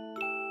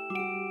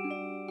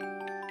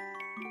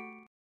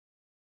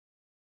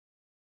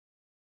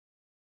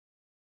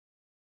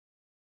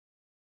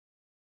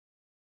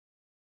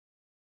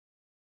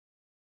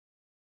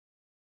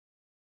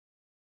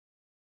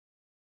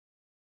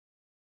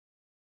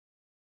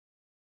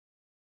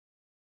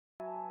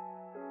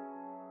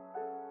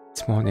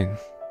 It's morning.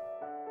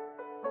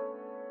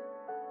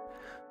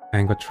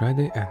 I got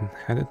ready and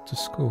headed to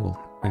school,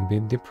 a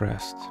bit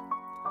depressed.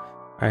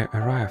 I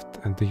arrived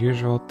at the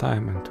usual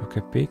time and took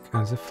a peek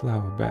at the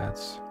flower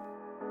beds.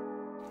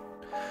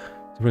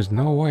 There is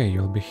no way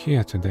you'll be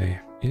here today,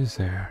 is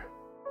there?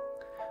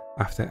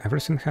 After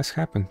everything has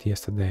happened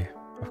yesterday,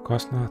 of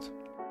course not.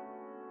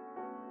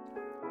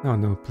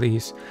 No,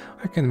 please,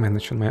 I can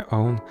manage on my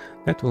own.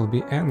 Dad will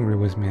be angry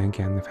with me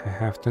again if I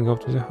have to go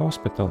to the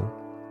hospital.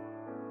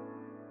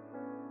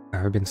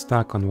 I've been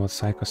stuck on what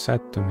Psycho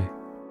said to me.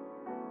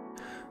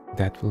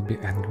 Dad will be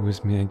angry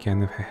with me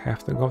again if I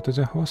have to go to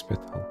the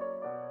hospital.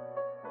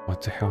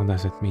 What the hell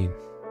does it mean?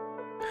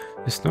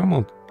 It's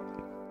normal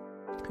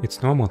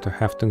to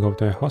have to go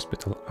to a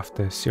hospital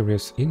after a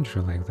serious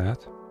injury like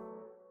that.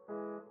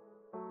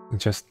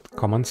 Just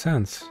common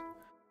sense.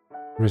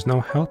 There is no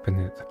help in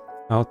it.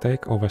 I'll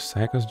take over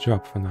Psycho's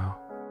job for now.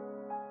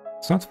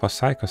 It's not for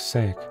Psycho's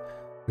sake.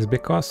 It's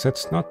because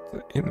it's not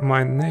in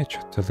my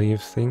nature to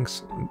leave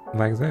things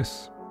like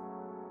this.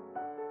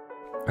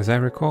 As I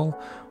recall,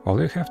 all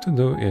you have to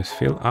do is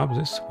fill up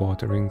this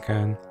watering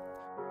can.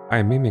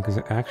 I mimic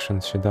the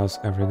actions she does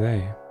every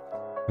day.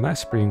 When I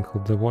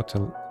sprinkled the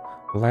water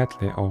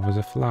lightly over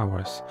the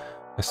flowers,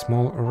 a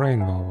small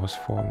rainbow was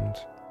formed.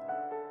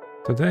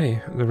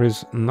 Today, there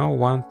is no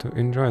one to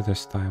enjoy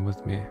this time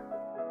with me.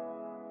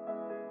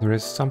 There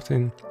is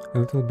something a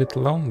little bit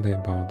lonely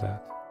about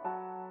that.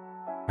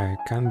 I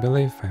can't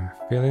believe I'm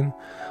feeling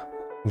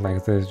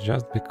like this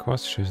just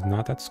because she's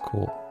not at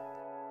school.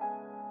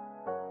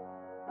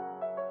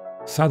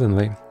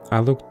 Suddenly, I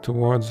looked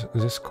towards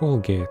the school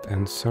gate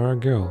and saw a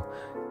girl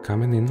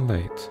coming in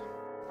late.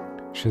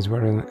 She's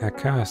wearing a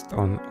cast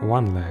on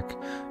one leg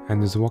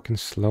and is walking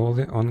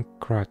slowly on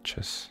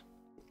crutches.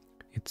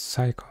 It's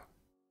Saiko.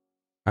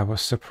 I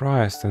was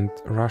surprised and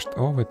rushed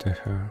over to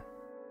her.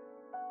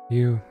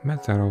 You,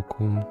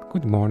 Metaro-kun,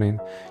 good morning.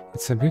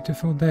 It's a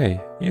beautiful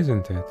day,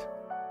 isn't it?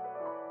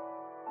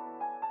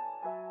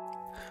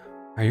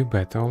 Are you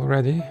better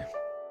already?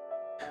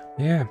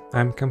 Yeah,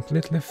 I'm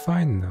completely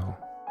fine now.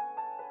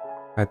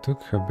 I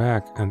took her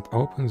back and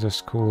opened the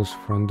school's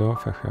front door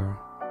for her.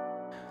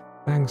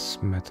 Thanks,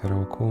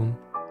 Metaro-kun.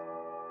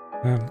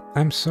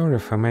 I'm sorry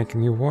for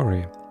making you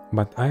worry,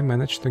 but I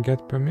managed to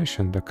get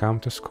permission to come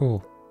to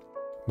school.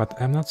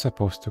 But I'm not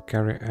supposed to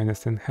carry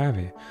anything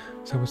heavy,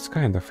 so it's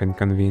kind of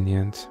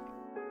inconvenient.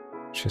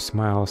 She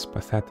smiles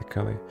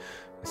pathetically,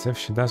 as if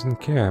she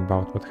doesn't care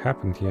about what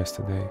happened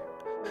yesterday.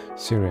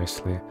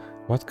 Seriously,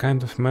 what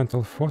kind of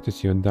mental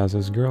fortitude does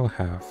this girl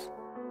have?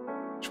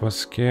 She was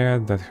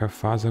scared that her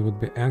father would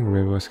be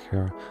angry with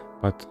her,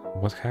 but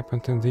what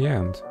happened in the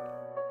end?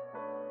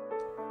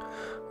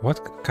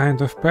 What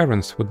kind of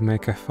parents would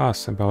make a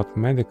fuss about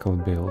medical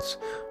bills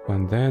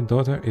when their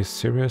daughter is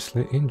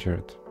seriously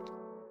injured?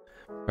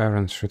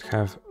 Parents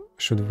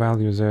should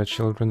value their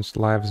children's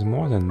lives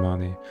more than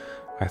money.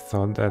 I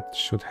thought that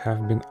should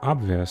have been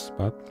obvious,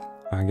 but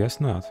I guess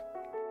not.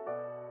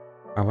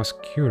 I was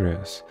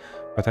curious,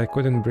 but I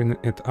couldn't bring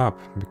it up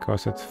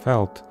because it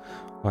felt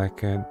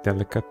like a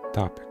delicate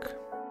topic.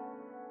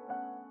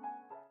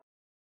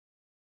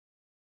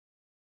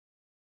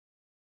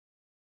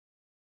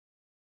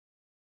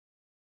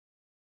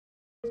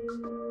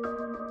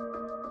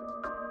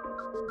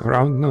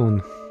 Around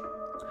noon,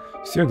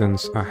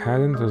 students are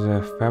heading to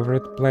their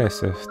favorite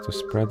places to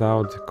spread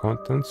out the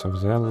contents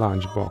of their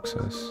lunch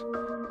boxes.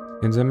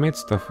 In the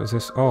midst of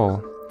this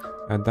all,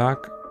 a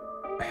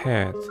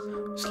dark-haired,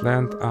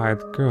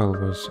 slant-eyed girl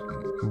was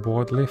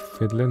boredly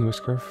fiddling with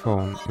her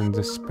phone in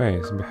the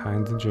space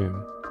behind the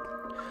gym.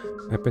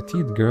 A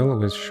petite girl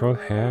with short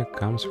hair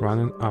comes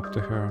running up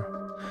to her.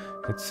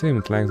 It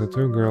seemed like the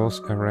two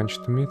girls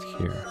arranged to meet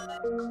here.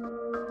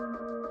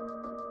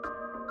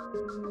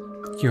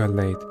 You're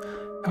late.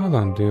 How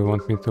long do you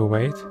want me to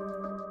wait?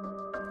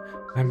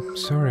 I'm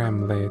sorry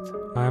I'm late.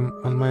 I'm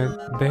on my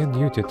day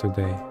duty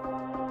today.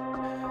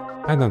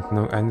 I don't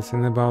know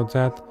anything about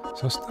that,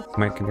 so stop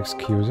making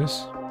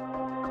excuses.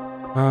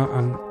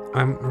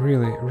 I'm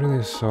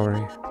really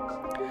sorry.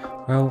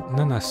 Well,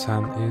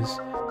 Nana-san is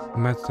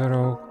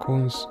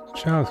Metaro-kun's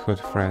childhood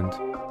friend,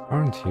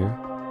 aren't you?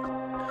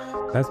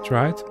 That's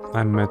right,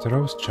 I'm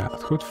Metaro's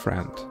childhood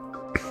friend.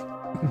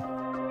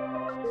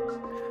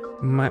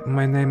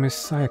 My name is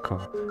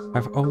Saiko.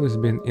 I've always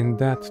been in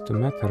debt to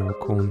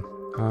Metaro-kun.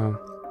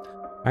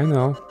 I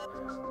know.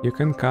 You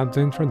can cut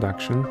the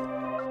introduction.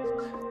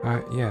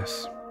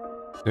 Yes.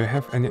 Do you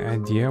have any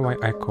idea why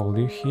I called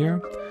you here?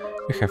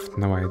 You have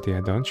no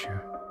idea, don't you?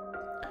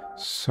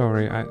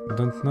 Sorry, I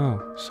don't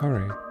know.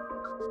 Sorry.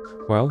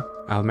 Well,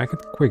 I'll make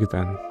it quick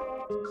then.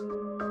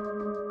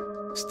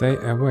 Stay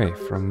away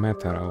from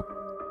Metaro.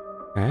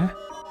 Eh?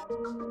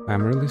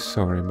 I'm really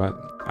sorry, but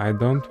I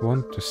don't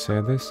want to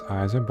say this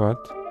either,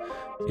 but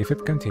if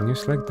it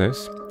continues like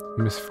this,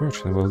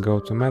 misfortune will go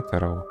to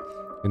Metaro.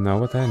 You know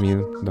what I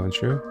mean,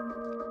 don't you?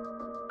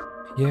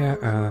 Yeah,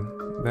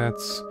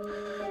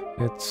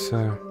 it's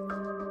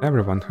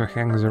everyone who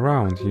hangs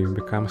around you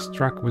becomes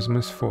struck with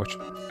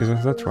misfortune,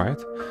 isn't that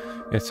right?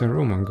 It's a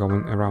rumor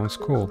going around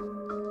school.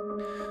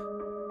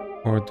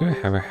 Or do you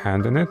have a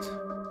hand in it?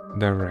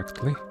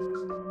 Directly?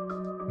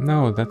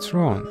 No, that's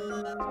wrong.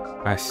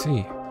 I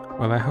see.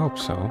 Well, I hope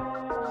so.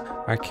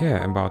 I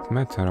care about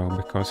Metaro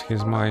because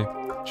he's my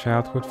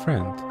childhood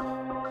friend.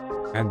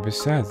 I'd be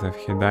sad if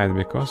he died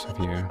because of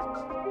you.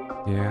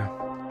 Yeah.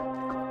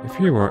 If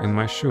you were in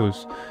my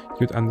shoes,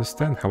 you'd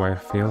understand how I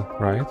feel,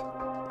 right?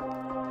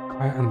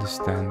 I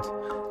understand.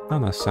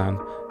 Nana-san,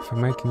 for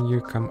making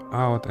you come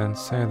out and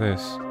say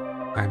this,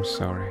 I'm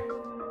sorry.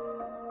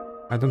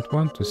 I don't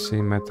want to see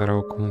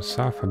Metaro-kun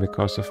suffer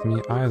because of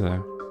me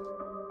either.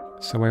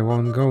 So I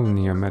won't go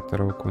near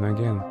Metaro-kun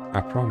again,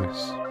 I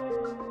promise.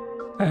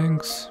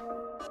 Thanks.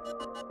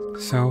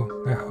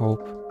 So, I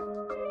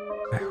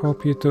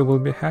hope you two will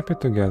be happy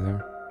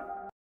together.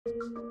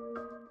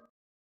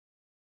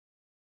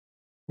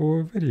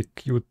 Oh, very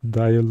cute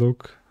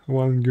dialogue.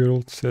 One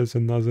girl says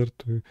another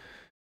to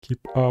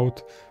keep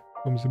out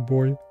from the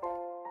boy.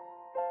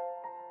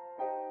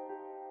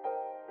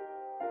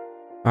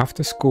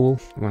 After school,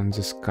 when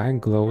the sky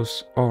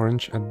glows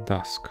orange at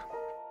dusk.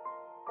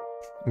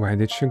 Where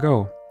did she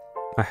go?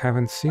 I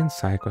haven't seen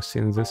Saiko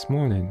since this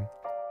morning.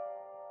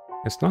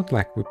 It's not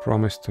like we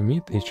promised to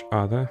meet each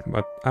other,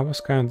 but I was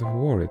kind of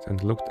worried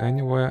and looked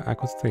anywhere I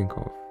could think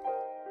of.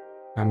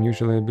 I'm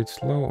usually a bit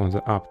slow on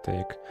the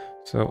uptake,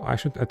 so I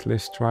should at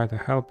least try to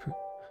help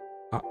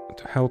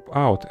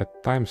out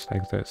at times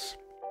like this.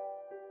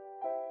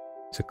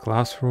 The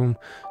classroom,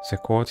 the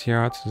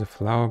courtyard, the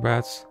flower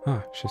beds.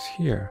 Ah, she's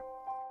here.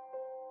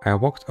 I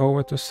walked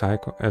over to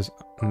Saiko as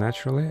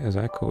naturally as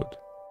I could.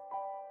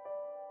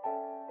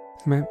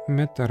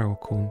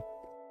 Metaro-kun.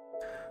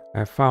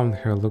 I found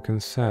her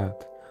looking sad,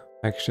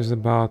 like she's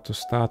about to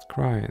start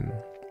crying.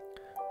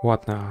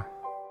 What now?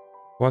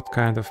 What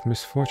kind of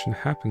misfortune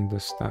happened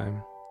this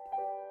time?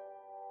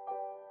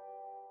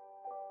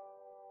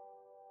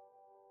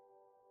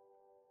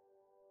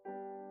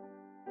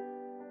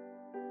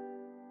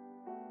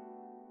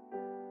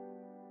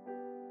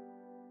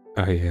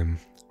 I am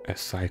a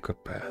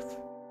psychopath.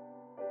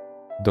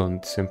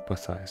 Don't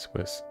sympathize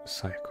with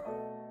Saiko.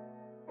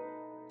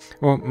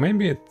 Or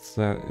maybe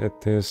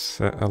it is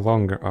a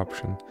longer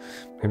option.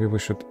 Maybe we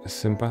should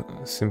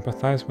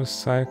sympathize with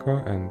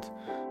Saiko and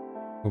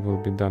we will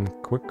be done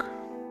quick.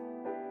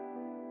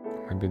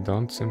 Maybe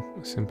don't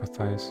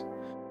sympathize.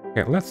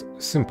 Okay, let's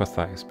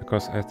sympathize,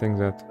 because I think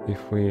that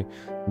if we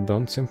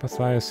don't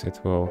sympathize, it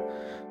will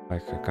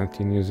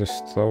continue the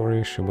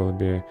story. She will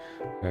be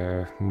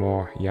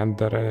more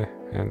yandere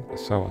and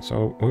so on.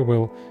 So we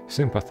will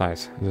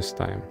sympathize this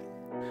time.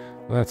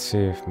 Let's see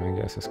if my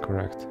guess is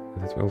correct.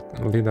 It will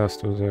lead us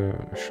to the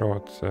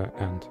short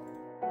end.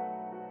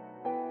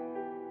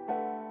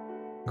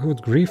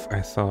 Good grief,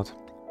 I thought,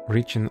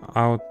 reaching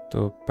out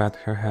to pat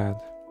her head.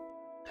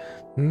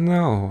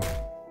 No!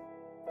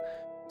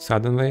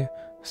 Suddenly,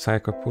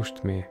 Saiko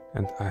pushed me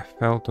and I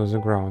fell to the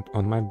ground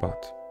on my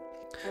butt.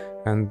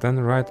 And then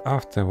right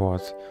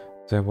afterwards,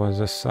 there was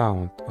a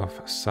sound of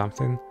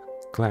something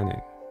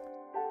clanging.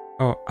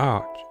 Oh,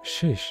 ouch,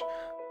 sheesh,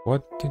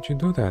 what did you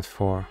do that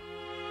for?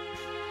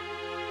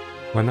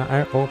 When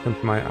I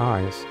opened my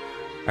eyes,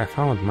 I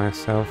found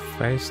myself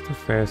face to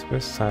face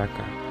with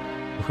Saiko,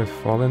 who had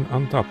fallen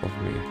on top of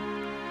me.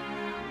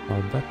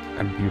 Was that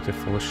a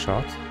beautiful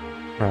shot,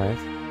 right?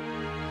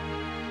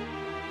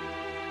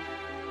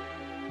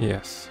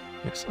 Yes,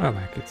 I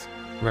like it.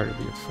 Very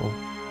beautiful.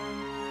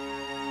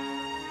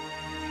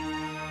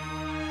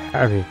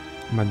 Heavy,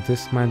 but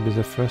this might be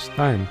the first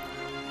time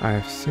I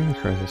have seen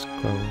her this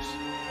close.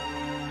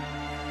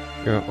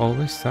 You're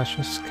always such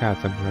a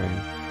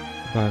scatterbrain,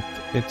 but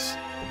it's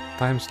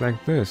times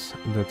like this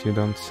that you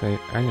don't say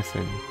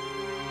anything.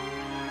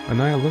 When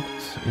I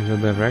looked in the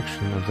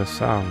direction of the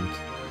sound,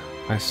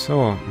 I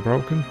saw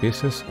broken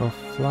pieces of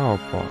flower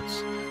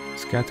pots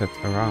scattered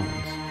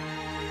around.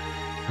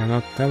 You're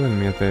not telling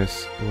me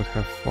this would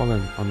have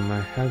fallen on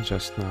my head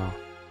just now.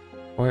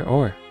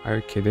 Oi, are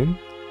you kidding?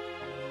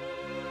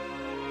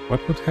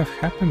 What would have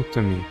happened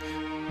to me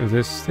if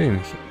this thing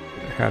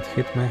had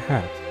hit my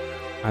head?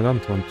 I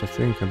don't want to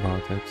think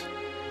about it.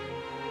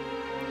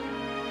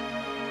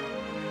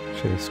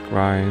 She is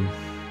crying.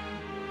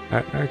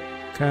 I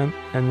can't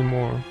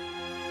anymore.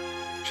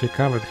 She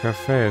covered her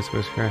face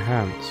with her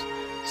hands,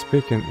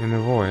 speaking in a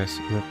voice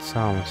that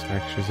sounds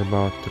like she's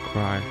about to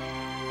cry.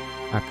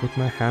 I put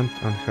my hand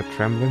on her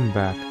trembling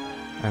back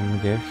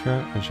and gave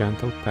her a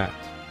gentle pat.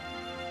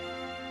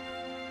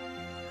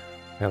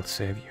 I'll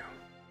save you.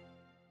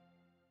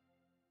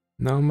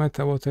 No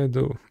matter what I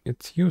do,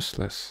 it's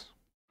useless.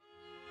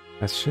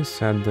 As she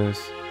said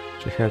this,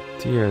 she had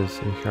tears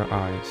in her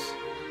eyes.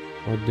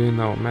 What do you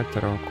know,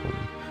 Metaro-kun?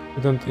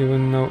 You don't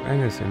even know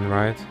anything,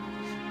 right?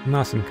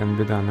 Nothing can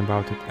be done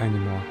about it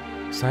anymore.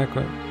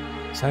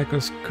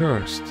 Saiko's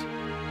cursed.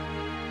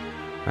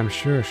 I'm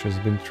sure she's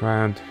been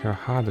trying her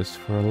hardest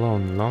for a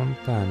long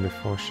time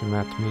before she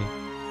met me.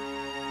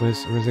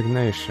 With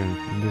resignation,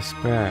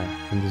 despair,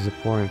 and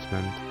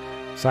disappointment,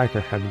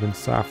 Saiko had been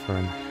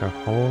suffering her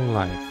whole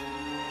life.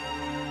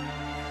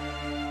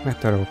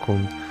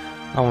 Metaro-kun,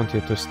 I want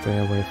you to stay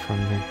away from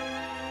me.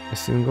 A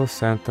single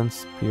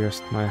sentence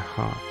pierced my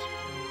heart.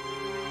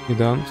 You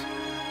don't?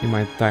 You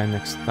might die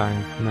next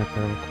time,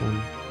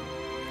 Metaro-kun.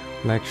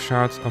 Like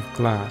shards of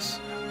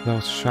glass,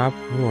 those sharp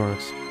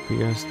words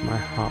pierced my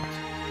heart.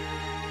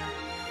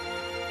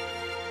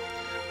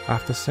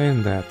 After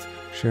saying that,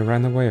 she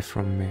ran away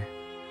from me.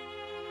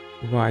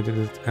 Why did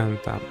it end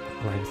up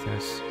like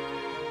this?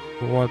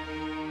 What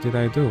did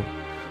I do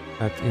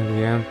that in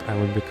the end I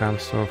would become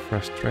so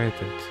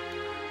frustrated?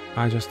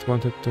 I just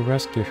wanted to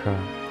rescue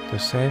her, to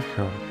save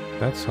her,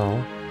 that's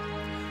all.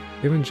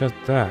 Even just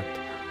that,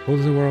 will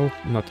the world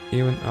not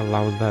even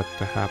allow that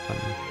to happen?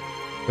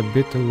 The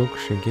bitter look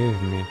she gave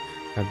me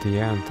at the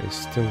end is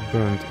still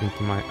burned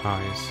into my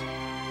eyes.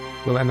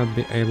 Will I not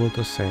be able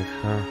to save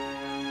her?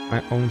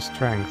 My own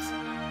strength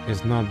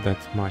is not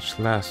that much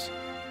less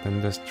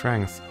than the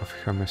strength of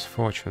her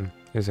misfortune,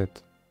 is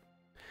it?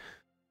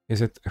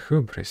 Is it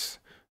hubris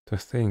to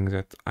think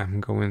that I'm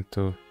going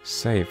to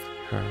save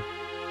her?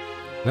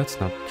 That's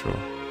not true.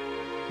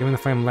 Even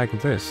if I'm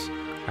like this,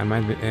 I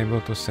might be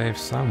able to save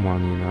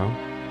someone, you know?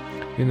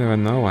 You never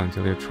know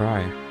until you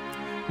try.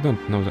 You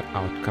don't know the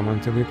outcome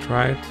until you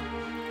try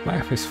it.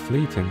 Life is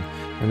fleeting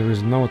and there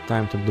is no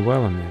time to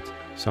dwell on it,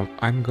 so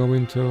I'm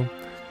going to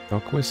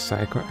talk with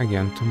Saiko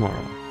again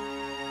tomorrow.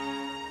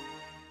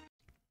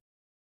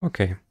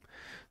 Okay,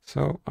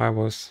 so I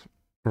was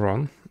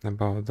wrong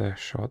about the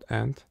short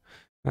end,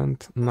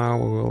 and now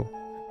we will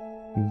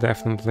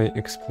definitely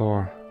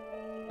explore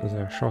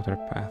the shorter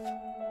path.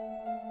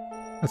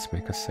 Let's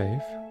make a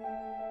save.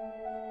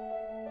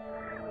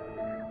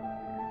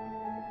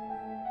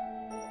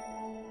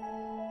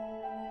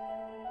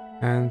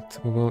 And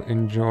we will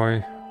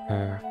enjoy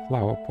a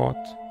flower pot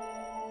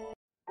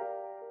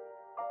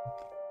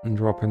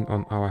dropping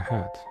on our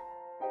head.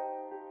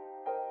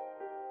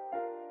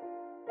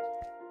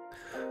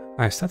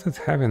 I started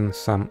having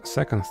some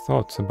second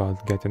thoughts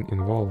about getting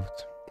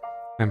involved.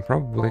 I'm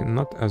probably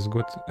not as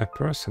good a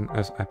person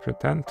as I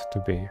pretend to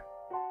be.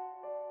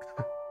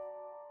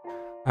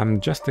 I'm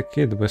just a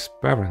kid with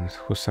parents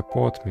who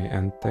support me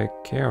and take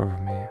care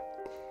of me.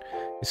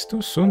 It's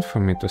too soon for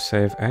me to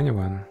save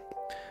anyone.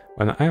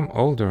 When I'm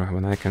older,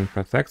 when I can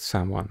protect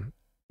someone.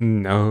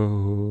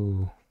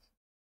 No.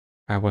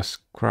 I was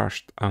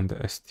crushed under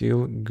a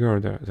steel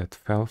girder that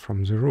fell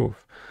from the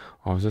roof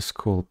of the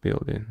school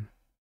building.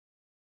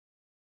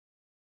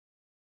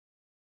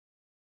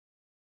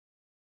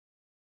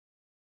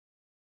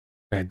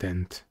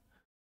 Pedant.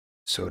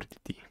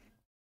 Sordidi.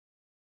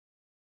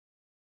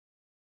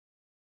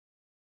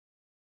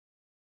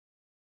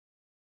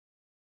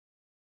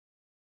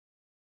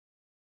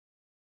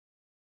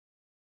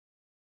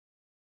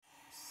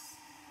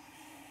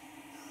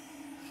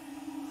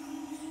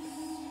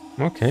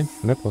 Okay,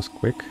 that was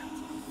quick.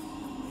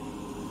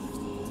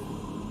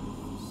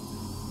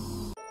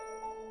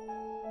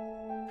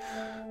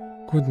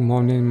 Good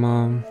morning,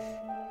 Mom.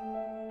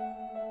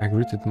 I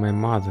greeted my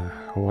mother,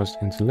 who was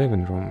in the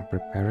living room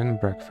preparing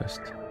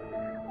breakfast.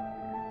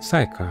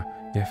 Psycho,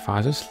 your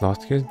father's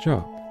lost his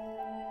job.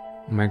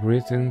 My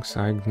greetings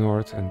are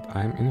ignored and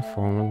I'm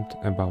informed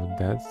about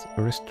Dad's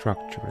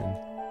restructuring.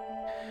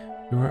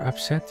 You were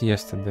upset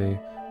yesterday.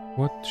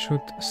 What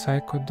should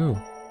Psycho do?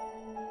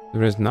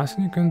 There is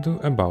nothing you can do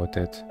about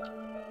it.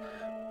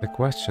 The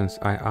questions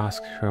I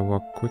asked her were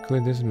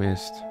quickly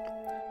dismissed.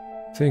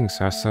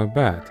 Things are so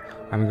bad,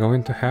 I'm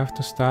going to have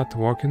to start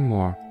working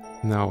more.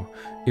 No,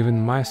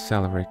 even my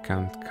salary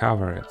can't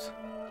cover it.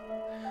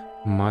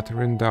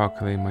 Muttering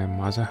darkly, my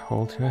mother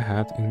held her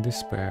head in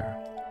despair.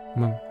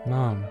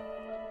 Mom,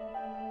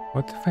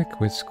 what if I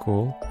quit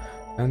school?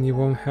 Then you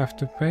won't have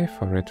to pay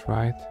for it,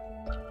 right?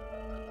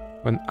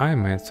 When I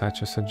made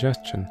such a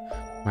suggestion,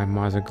 my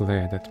mother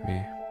glared at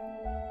me.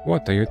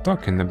 What are you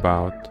talking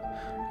about?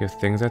 You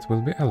think that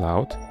will be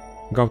allowed?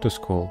 Go to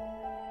school.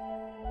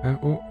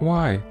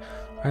 Why?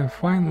 I'm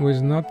fine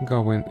with not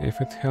going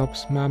if it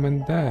helps Mom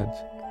and Dad.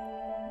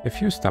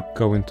 If you stop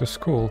going to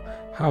school,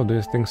 how do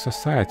you think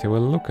society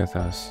will look at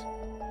us?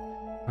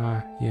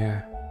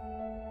 Yeah.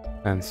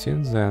 And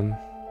since then,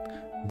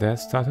 Dad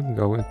started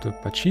going to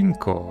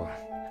pachinko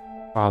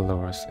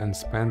parlors and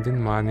spending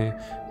money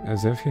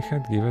as if he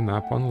had given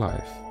up on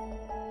life.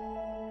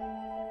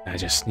 I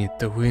just need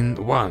to win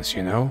once,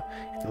 you know?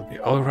 It'll be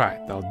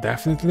alright, I'll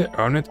definitely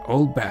earn it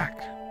all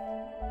back.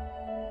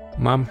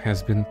 Mom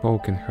has been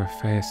poking her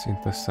face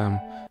into some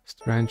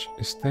strange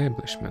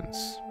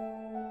establishments.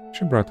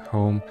 She brought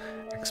home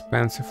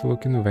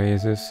expensive-looking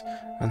vases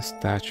and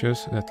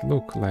statues that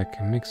look like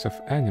a mix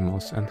of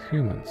animals and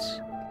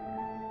humans.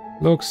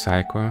 Look,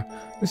 Psycho,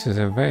 this is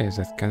a vase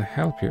that can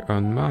help you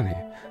earn money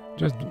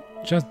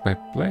just by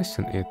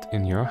placing it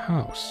in your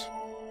house.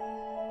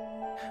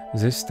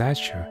 This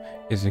statue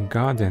is a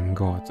guardian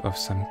god of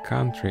some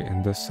country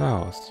in the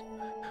south.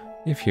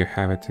 If you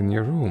have it in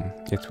your room,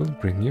 it will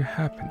bring you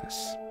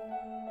happiness.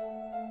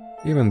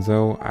 Even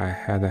though I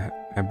had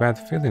a bad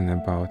feeling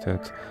about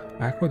it,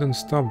 I couldn't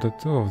stop the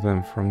two of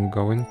them from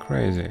going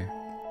crazy.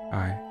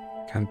 I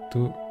can't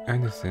do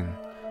anything.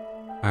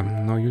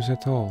 I'm no use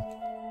at all.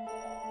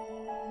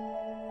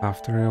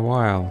 After a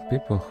while,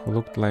 people who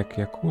looked like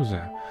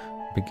Yakuza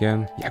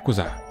began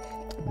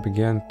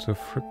to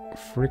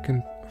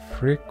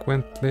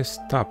frequently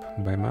stop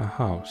by my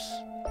house.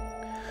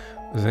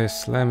 They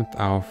slammed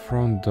our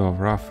front door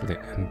roughly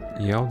and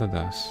yelled at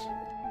us.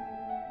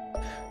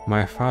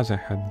 My father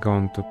had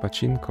gone to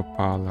pachinko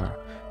parlor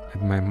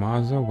and my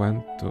mother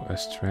went to a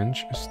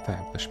strange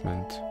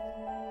establishment.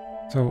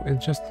 So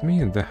it's just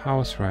me in the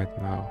house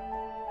right now.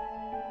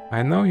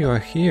 I know you are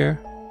here.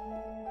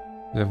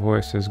 The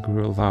voices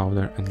grew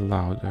louder and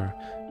louder,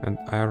 and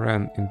I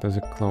ran into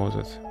the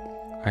closet.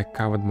 I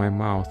covered my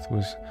mouth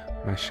with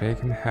my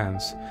shaking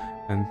hands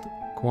and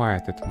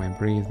quieted my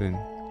breathing.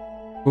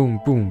 Boom,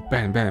 boom,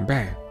 bang, bang,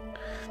 bang,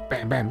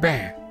 bang, bang,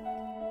 bang.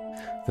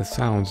 The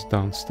sounds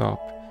don't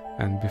stop,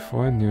 and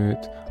before I knew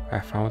it, I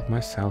found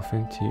myself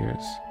in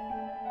tears.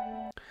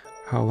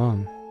 How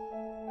long?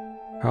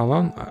 How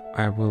long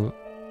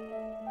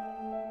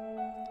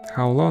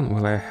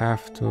will I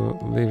have to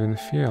live in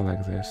fear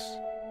like this?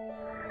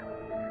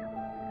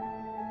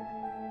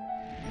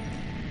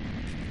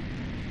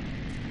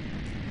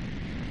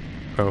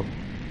 Oh.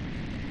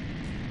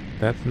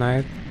 That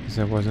night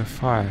there was a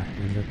fire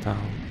in the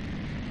town.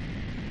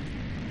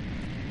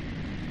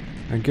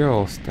 A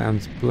girl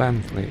stands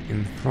blankly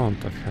in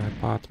front of her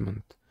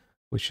apartment,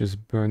 which is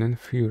burning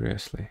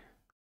furiously.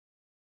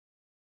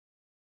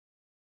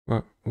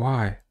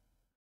 Why?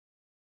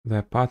 The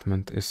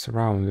apartment is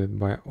surrounded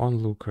by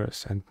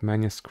onlookers and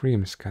many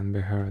screams can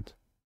be heard.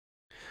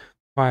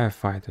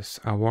 Firefighters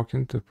are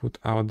working to put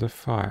out the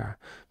fire,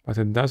 but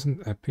it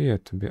doesn't appear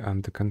to be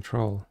under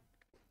control.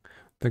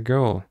 The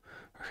girl,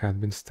 who had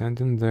been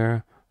standing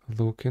there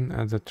looking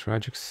at the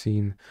tragic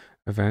scene,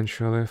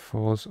 eventually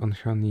falls on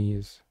her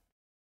knees.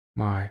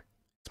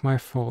 It's my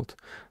fault.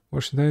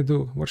 What should I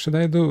do? What should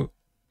I do?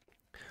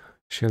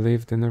 She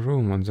lived in a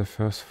room on the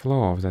first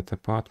floor of that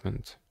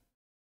apartment.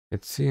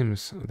 It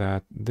seems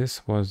that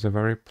this was the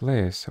very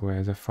place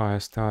where the fire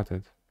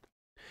started.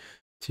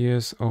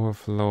 Tears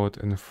overflowed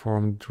and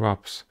formed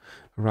drops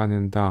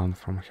running down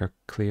from her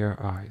clear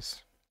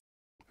eyes.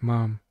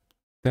 Mom,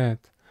 Dad,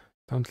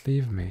 don't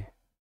leave me.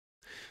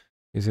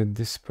 Is it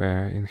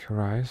despair in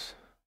her eyes?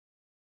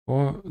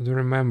 Or the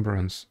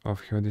remembrance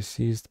of her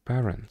deceased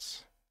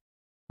parents?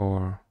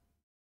 Or...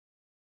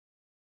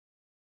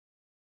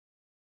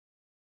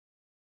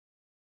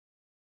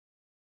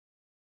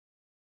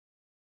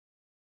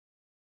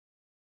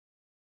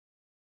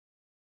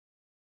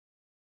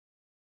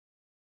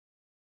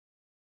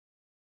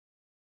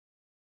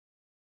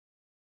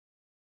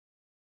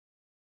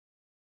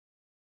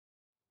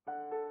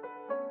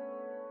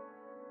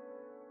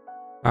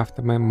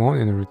 After my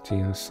morning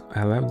routines,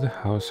 I left the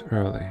house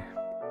early.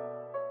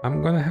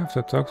 I'm gonna have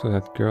to talk to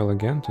that girl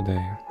again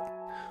today.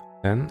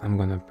 Then I'm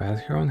gonna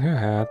pat her on her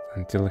head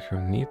until her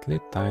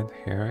neatly tied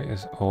hair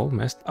is all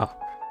messed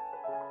up.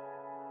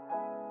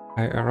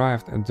 I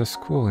arrived at the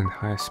school in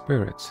high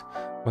spirits,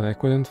 but I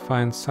couldn't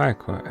find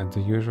Psycho at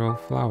the usual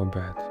flower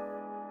bed.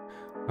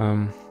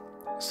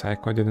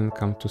 Psycho didn't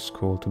come to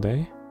school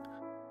today?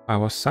 I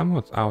was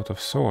somewhat out of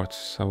sorts,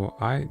 so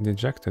I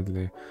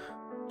dejectedly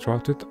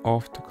trotted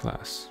off to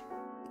class.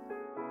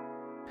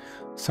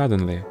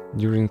 Suddenly,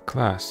 during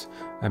class,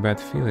 a bad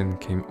feeling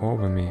came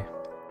over me.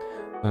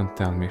 Don't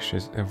tell me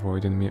she's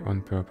avoiding me on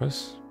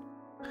purpose.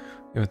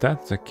 If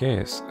that's the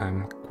case,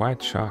 I'm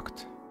quite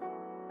shocked.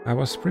 I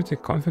was pretty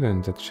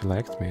confident that she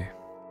liked me.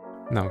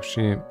 No,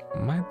 she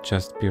might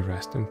just be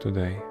resting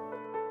today.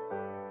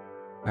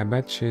 I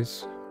bet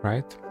she's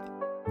right.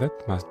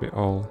 That must be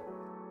all.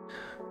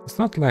 It's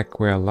not like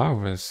we're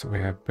lovers,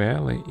 we're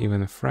barely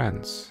even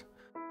friends.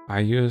 I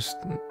used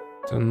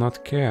to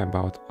not care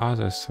about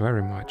others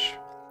very much.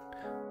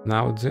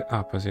 Now it's the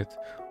opposite.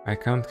 I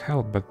can't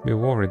help but be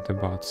worried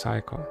about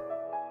Psycho.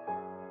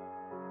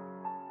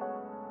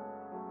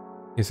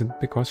 Is it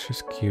because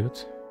she's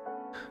cute?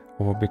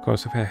 Or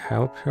because if I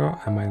help her,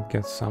 I might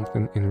get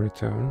something in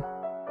return?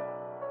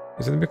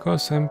 Is it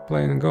because I'm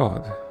playing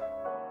God?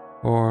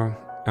 Or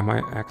am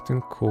I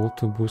acting cool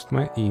to boost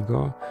my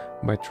ego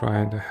by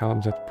trying to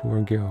help that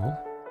poor girl?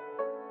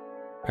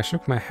 I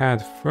shook my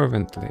head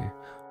fervently.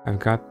 I've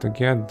got to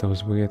get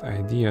those weird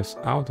ideas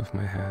out of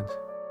my head.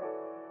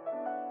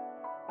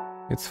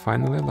 It's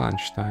finally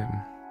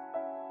lunchtime.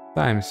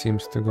 Time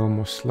seems to go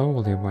more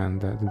slowly when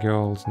that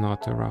girl's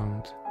not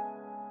around.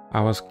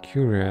 I was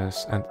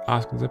curious and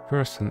asked the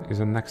person in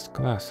the next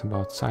class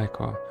about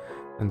Psycho,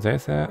 and they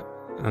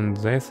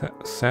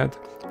said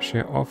she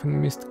often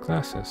missed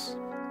classes.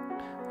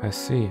 I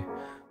see,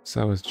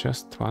 so it's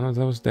just one of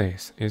those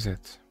days, is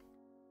it?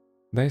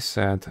 They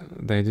said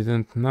they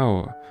didn't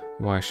know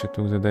why she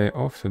took the day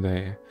off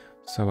today,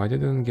 so I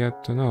didn't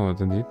get to know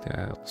the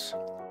details,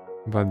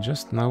 but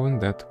just knowing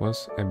that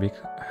was a big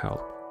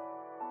help.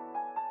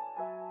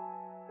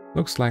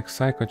 Looks like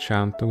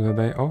Psycho-chan took the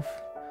day off.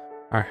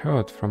 I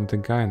heard from the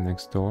guy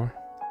next door.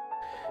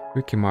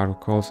 Wikimaru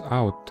calls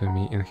out to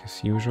me in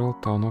his usual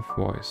tone of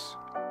voice.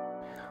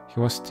 He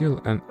was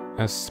still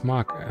as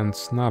smug and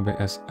snobby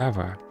as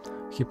ever.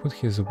 He put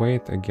his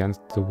weight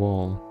against the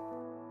wall.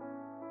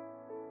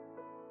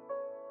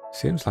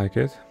 Seems like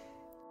it.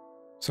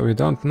 So you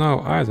don't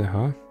know either,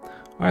 huh?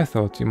 I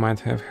thought you might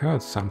have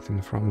heard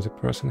something from the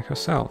person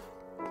herself.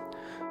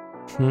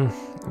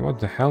 What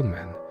the hell,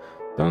 man?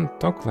 Don't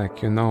talk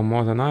like you know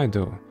more than I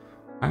do.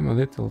 I'm a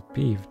little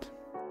peeved.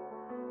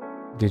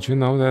 Did you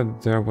know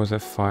that there was a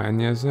fire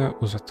near the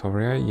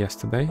Usatoria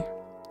yesterday?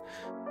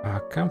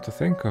 Come to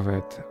think of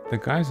it, the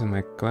guys in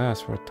my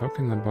class were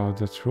talking about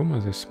that rumor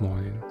this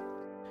morning.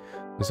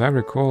 As I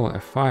recall, a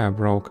fire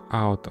broke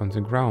out on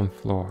the ground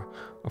floor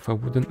of a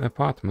wooden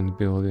apartment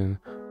building,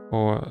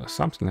 or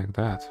something like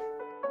that.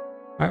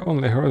 I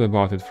only heard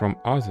about it from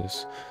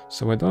others,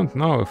 so I don't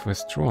know if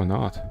it's true or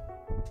not.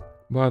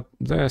 But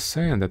they're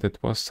saying that it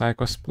was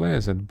Psycho's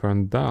place that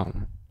burned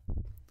down.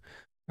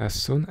 As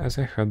soon as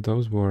I heard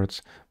those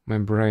words, my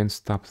brain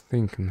stopped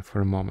thinking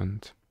for a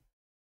moment.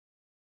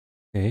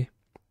 Hey?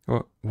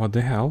 What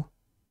the hell?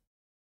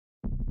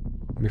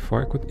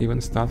 Before I could even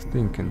start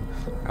thinking,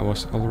 I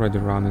was already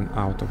running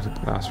out of the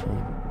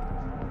classroom.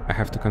 I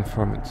have to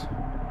confirm it.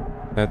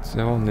 That's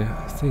the only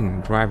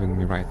thing driving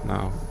me right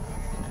now.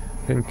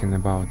 Thinking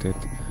about it,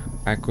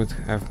 I could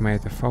have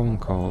made a phone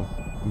call,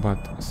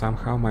 but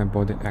somehow my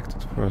body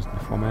acted first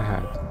before my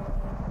head.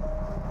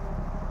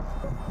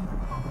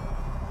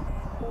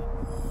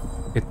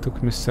 It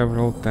took me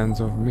several tens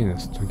of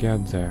minutes to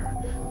get there,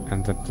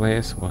 and the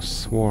place was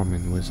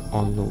swarming with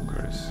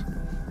onlookers.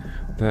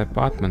 The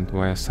apartment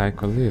where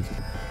Psycho lived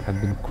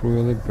had been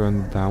cruelly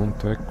burned down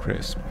to a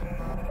crisp.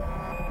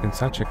 In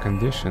such a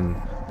condition,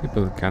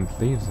 people can't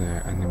live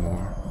there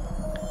anymore.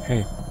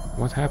 Hey,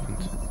 what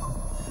happened?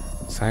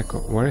 Psycho,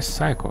 where is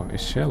Psycho?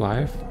 Is she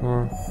alive?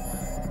 Or...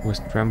 With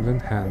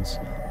trembling hands,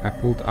 I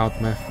pulled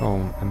out my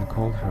phone and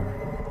called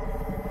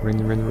her.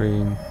 Ring, ring,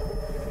 ring.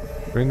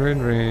 Ring, ring,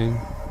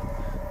 ring.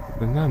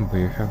 The number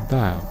you have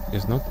dialed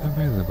is not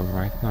available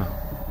right now.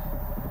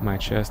 My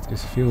chest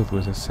is filled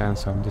with a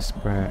sense of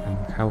despair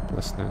and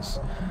helplessness,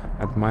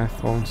 and my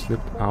phone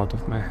slipped out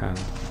of my hand.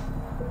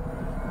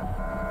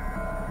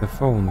 The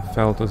phone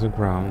fell to the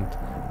ground,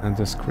 and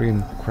the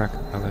screen cracked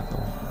a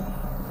little.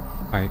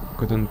 I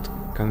couldn't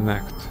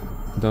connect.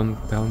 Don't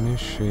tell me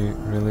she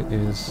really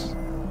is...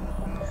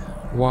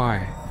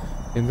 Why?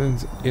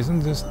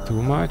 Isn't this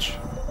too much?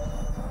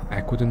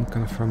 I couldn't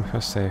confirm her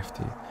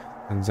safety,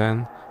 and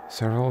then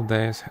several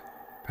days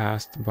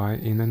passed by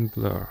in a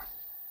blur.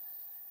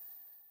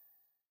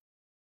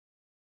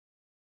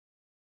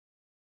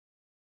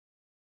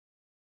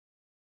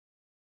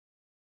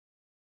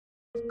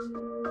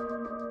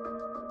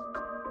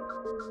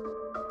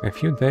 A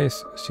few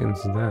days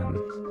since then,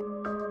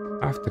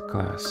 after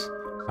class,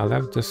 I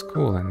left the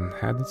school and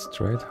headed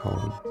straight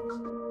home.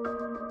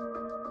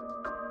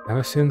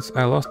 Ever since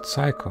I lost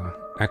Psycho,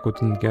 I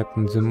couldn't get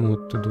in the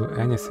mood to do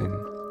anything.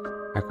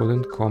 I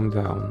couldn't calm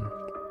down.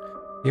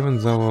 Even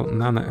though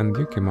Nana and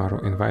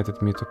Yukimaru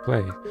invited me to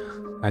play,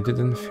 I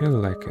didn't feel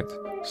like it,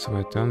 so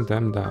I turned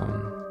them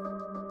down.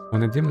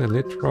 On a dimly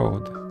lit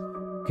road,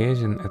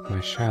 gazing at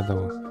my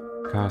shadow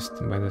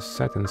cast by the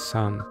setting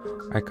sun,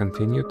 I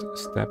continued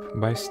step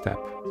by step.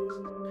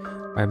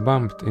 I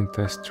bumped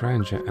into a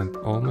stranger and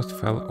almost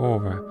fell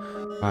over,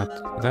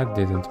 but that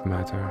didn't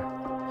matter.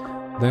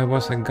 There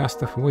was a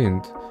gust of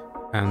wind,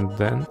 and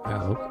then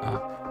I looked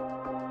up.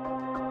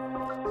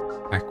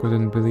 I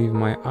couldn't believe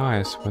my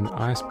eyes when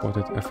I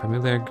spotted a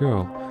familiar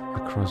girl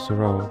across the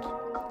road.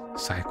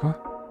 Psycho?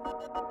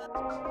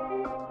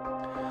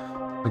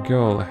 The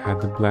girl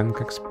had a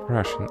blank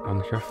expression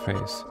on her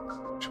face.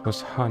 She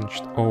was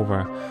hunched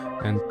over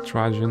and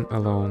trudging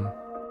alone.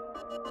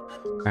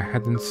 I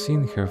hadn't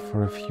seen her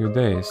for a few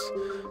days,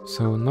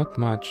 so not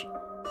much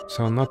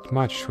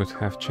should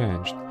have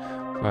changed,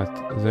 but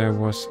there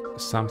was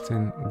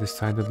something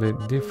decidedly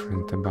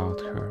different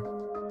about her.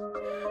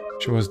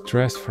 She was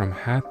dressed from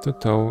head to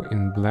toe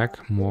in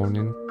black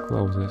mourning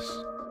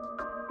clothes.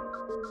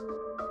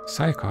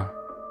 Psycho!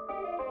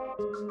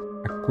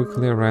 I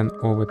quickly ran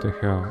over to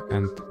her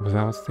and,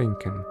 without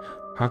thinking,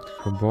 hugged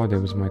her body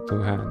with my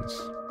two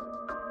hands.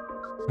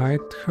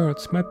 It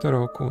hurts,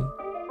 Metaro-kun.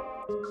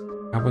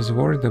 I was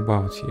worried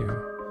about you.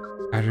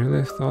 I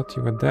really thought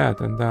you were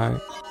dead, and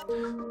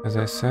as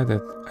I said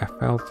it, I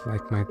felt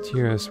like my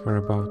tears were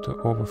about to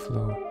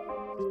overflow.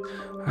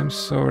 I'm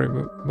sorry,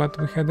 but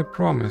we had a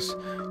promise.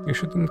 You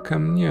shouldn't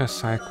come near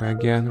Psycho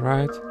again,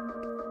 right?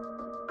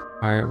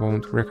 I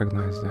won't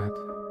recognize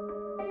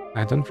that.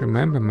 I don't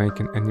remember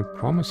making any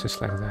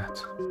promises like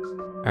that.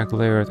 I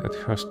glared at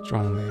her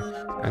strongly,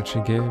 and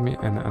she gave me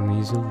an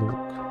uneasy look.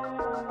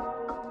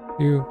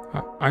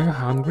 Are you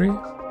hungry?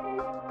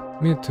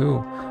 Me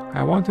too.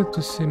 I wanted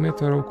to see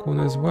Metaro-kun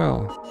as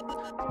well.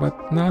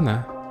 But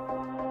Nana...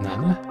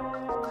 Nana?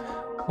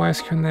 Why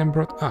is her name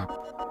brought up?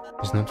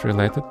 Is not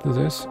related to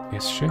this,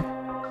 is she?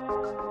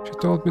 She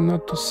told me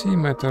not to see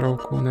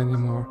Metaro-kun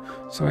anymore,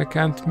 so I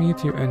can't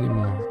meet you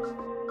anymore.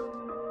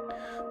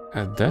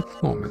 At that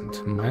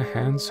moment, my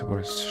hands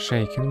were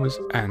shaking with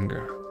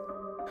anger.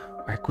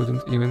 I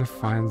couldn't even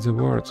find the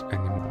words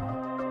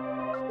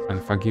anymore.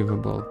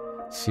 Unforgivable.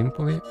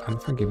 Simply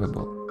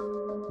unforgivable.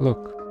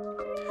 Look,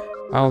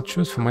 I'll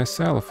choose for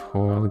myself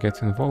who I'll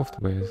get involved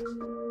with.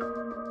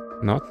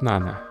 Not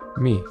Nana,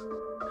 me.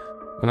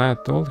 When I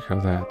told her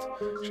that,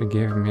 she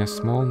gave me a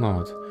small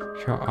nod,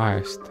 her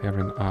eyes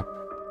staring up.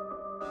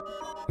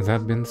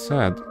 That being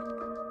said,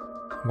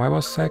 why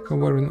was Psycho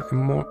wearing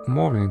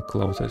mourning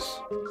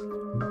clothes?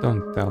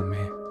 Don't tell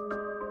me.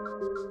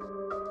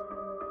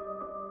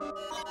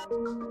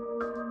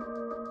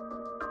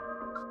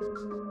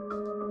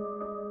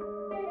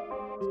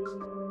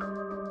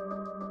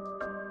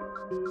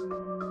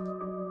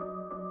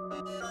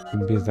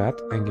 Could be that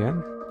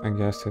again. I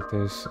guess it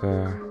is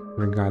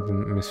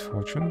regarding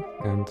misfortune.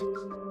 And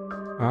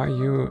are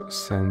you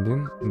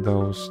sending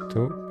those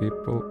two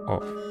people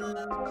off?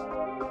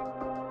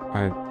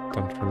 I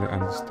don't really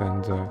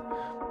understand the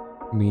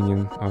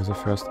meaning of the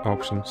first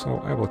option,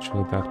 so I will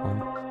choose that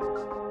one.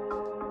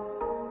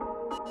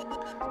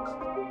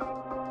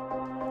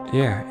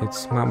 Yeah,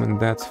 it's Mom and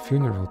Dad's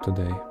funeral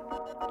today.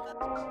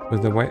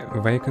 With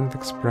a vacant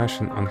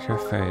expression on her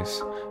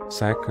face,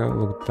 Psycho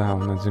looked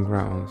down at the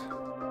ground.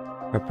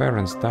 Her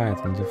parents died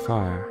in the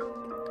fire,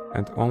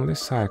 and only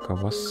Psycho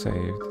was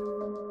saved.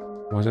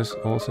 Was this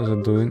also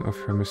the doing of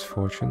her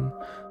misfortune?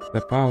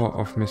 The power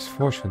of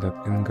misfortune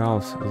that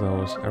engulfs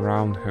those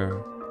around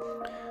her?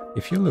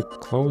 If you look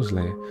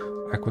closely,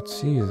 I could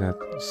see that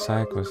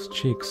Psycho's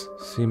cheeks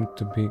seemed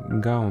to be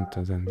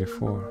gaunter than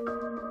before.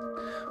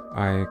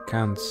 I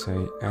can't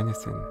say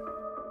anything.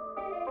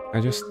 I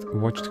just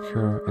watched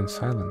her in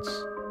silence.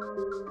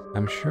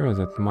 I'm sure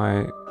that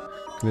my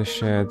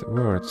cliched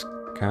words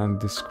can't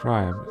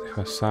describe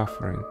her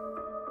suffering.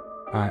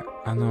 I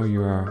know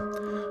you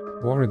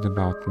are worried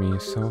about me,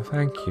 so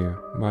thank you,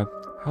 but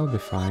I'll be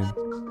fine.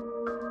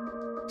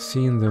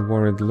 Seeing the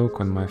worried look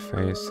on my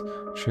face,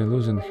 she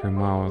loosened her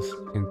mouth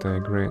into a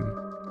grin.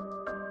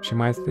 She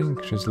might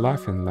think she's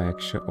laughing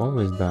like she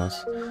always does,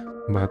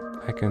 but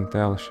I can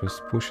tell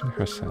she's pushing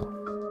herself.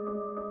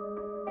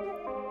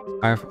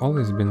 I've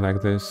always been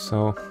like this,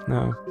 so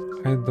no,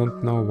 I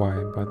don't know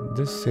why, but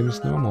this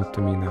seems normal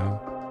to me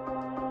now.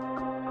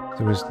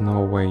 There is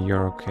no way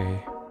you're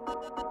okay.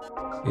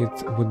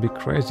 It would be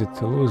crazy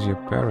to lose your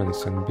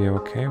parents and be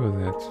okay with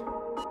it.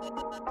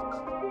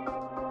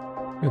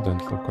 You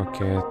don't look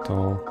okay at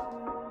all.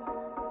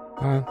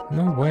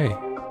 No way.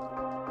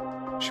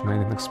 She made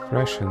an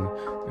expression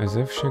as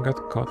if she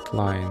got caught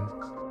lying.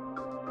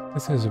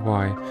 This is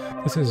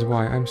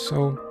why I'm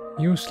so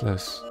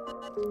useless.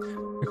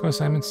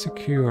 Because I'm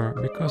insecure,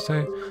 because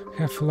I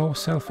have low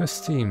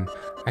self-esteem.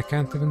 I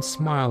can't even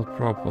smile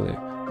properly.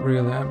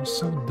 Really, I'm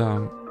so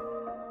dumb.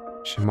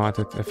 She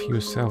muttered a few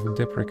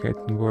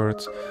self-deprecating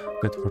words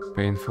that were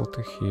painful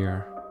to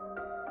hear.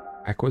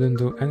 I couldn't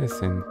do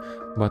anything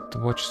but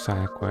watch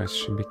Sayako as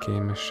she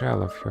became a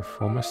shell of her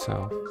former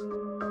self.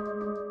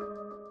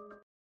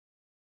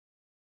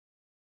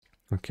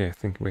 Okay, I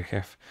think we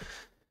have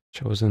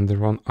chosen the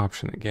wrong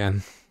option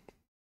again.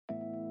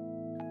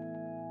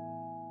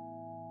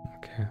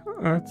 Okay,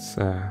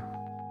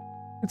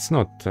 it's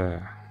not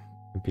a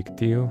big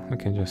deal. We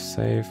can just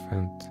save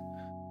and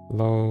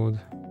load.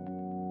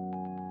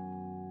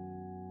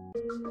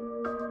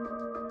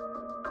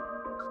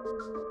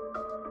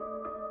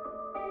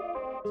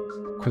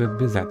 Could it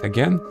be that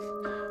again?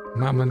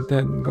 Mom and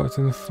Dad got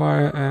in a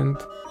fire and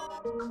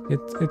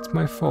it's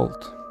my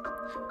fault.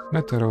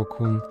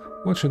 Metaro-kun,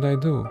 what should I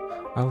do?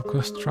 I'll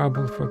cause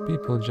trouble for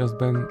people just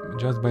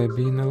by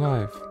being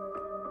alive.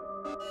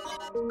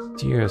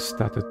 Tears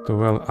started to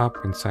well up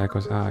in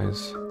Saiko's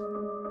eyes.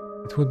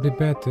 It would be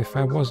better if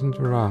I wasn't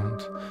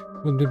around.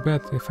 It would be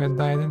better if I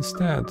died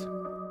instead.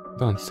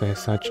 Don't say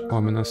such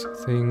ominous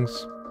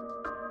things.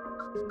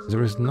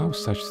 There is no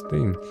such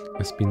thing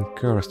as being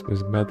cursed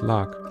with bad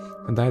luck,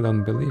 and I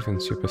don't believe in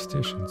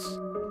superstitions.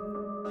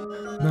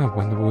 No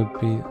one would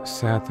be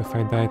sad if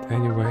I died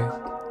anyway.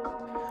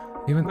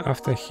 Even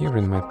after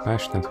hearing my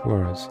passionate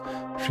words,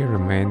 she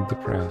remained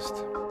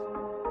depressed.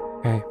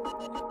 Hey,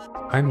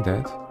 I'm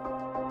dead.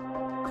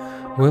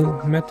 Will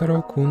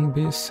Metaro-kun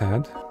be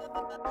sad?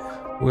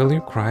 Will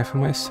you cry for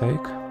my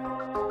sake?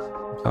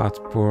 Blood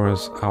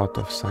pours out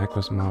of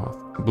Saiko's mouth.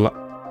 Blood?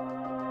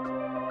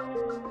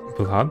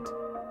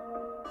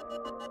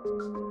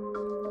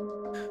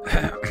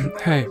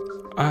 Hey,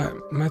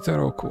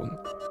 Metaro-kun.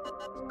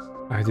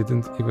 I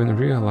didn't even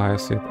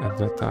realize it at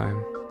that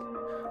time.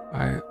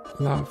 I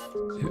love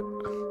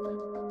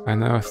you. I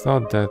never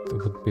thought that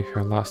would be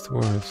her last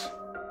words.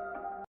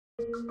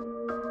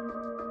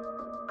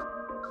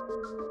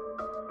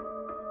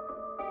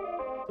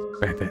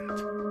 Bad end.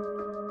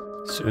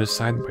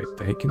 Suicide by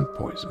taking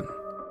poison.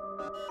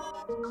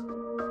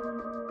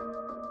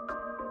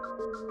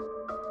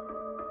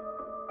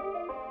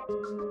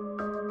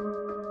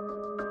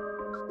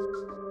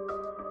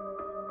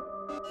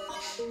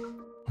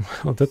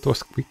 Well, that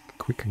was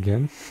quick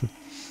again.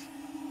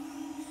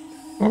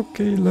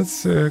 Okay,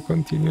 let's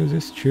continue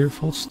this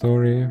cheerful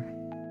story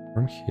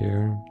from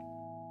here.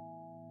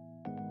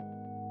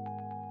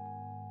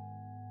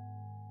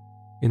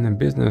 In a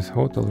business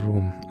hotel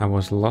room, I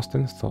was lost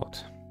in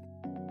thought.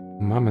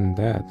 Mom and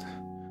Dad,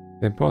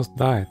 they both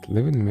died,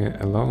 leaving me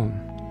alone.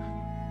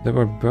 They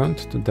were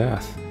burnt to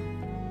death.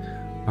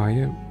 Oh,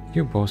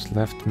 you both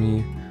left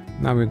me.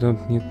 Now you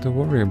don't need to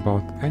worry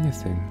about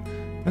anything.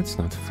 That's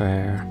not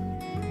fair.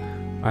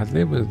 I'd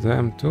live with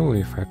them too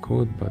if I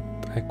could, but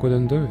I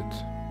couldn't do it.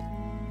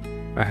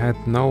 I had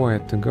nowhere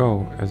to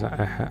go as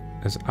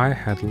I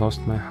had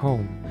lost my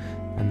home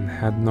and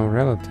had no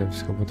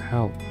relatives who would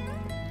help.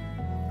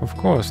 Of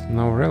course,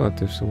 no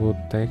relatives would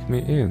take me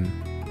in.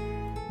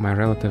 My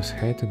relatives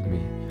hated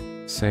me,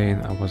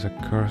 saying I was a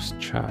cursed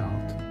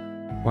child.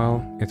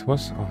 Well, it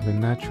was only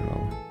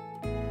natural.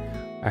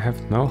 I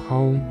have no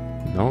home,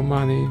 no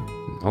money,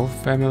 no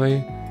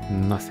family,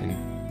 nothing.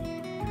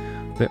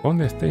 The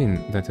only thing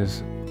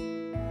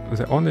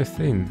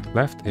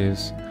left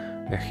is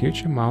a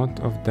huge amount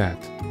of debt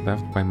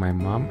left by my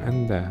mom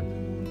and dad.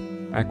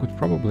 I could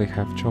probably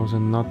have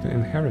chosen not to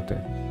inherit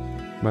it,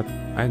 but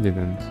I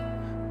didn't.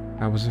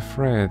 I was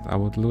afraid I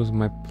would lose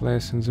my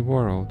place in the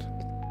world.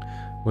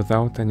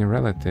 Without any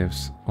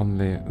relatives,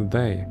 only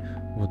they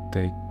would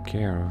take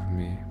care of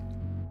me.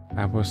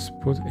 I was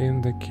put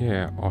in the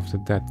care of the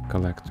debt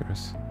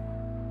collectors.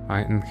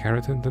 I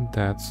inherited the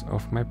debts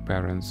of my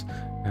parents,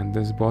 and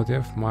this body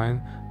of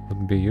mine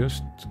would be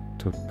used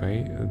to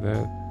pay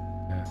the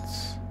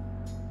debts.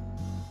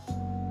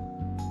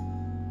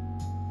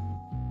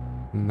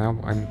 Now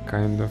I'm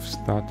kind of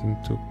starting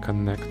to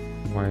connect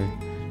why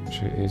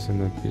she is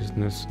in a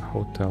business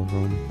hotel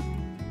room.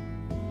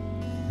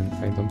 and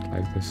I don't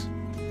like this.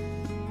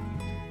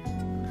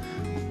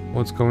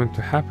 What's going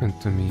to happen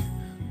to me?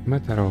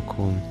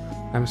 Metaro-kun,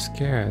 I'm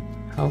scared.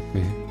 Help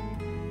me.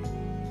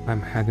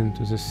 I'm heading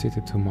to the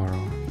city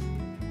tomorrow.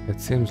 It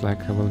seems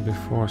like I will be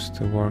forced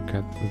to work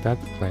at that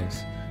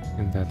place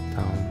in that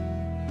town.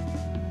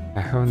 I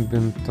haven't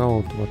been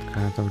told what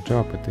kind of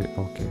job it is.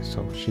 Okay,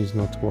 so she's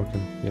not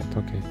working yet,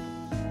 okay.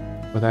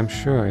 But I'm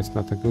sure it's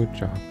not a good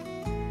job.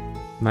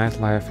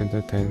 Nightlife,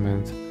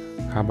 entertainment,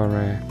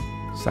 cabaret,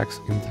 sex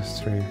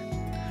industry.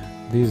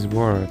 These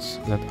words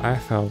that I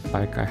felt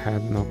like I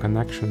had no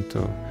connection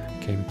to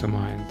came to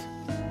mind.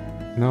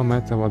 No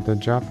matter what the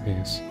job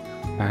is,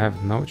 I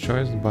have no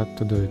choice but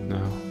to do it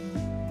now.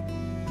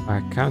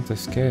 I can't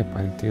escape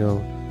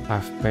until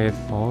I've paid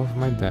all of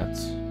my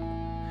debts.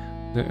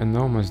 The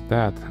enormous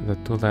debt the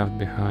two left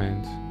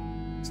behind.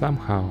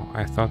 Somehow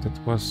I thought it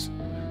was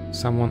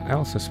someone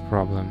else's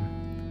problem.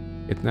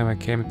 It never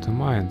came to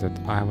mind that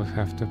I would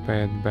have to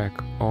pay it back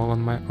all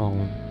on my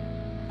own.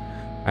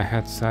 I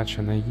had such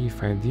a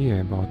naive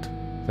idea about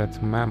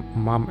that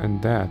mom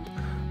and dad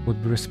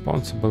would be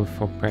responsible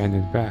for paying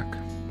it back.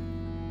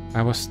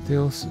 I was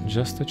still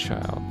just a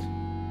child.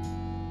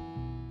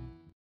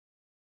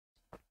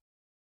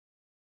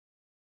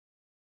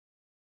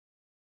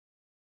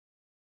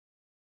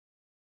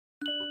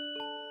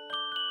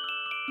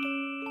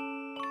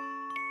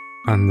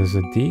 Under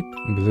the deep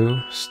blue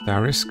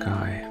starry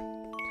sky,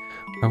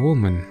 a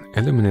woman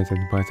illuminated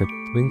by the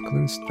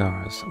twinkling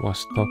stars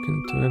was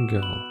talking to a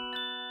girl.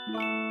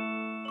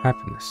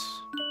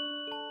 Happiness.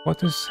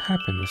 What is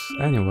happiness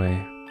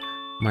anyway?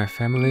 My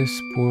family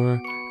is poor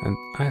and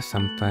I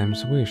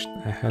sometimes wished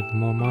I had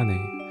more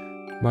money,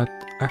 but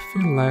I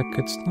feel like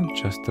it's not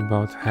just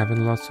about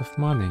having lots of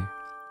money.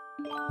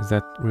 Is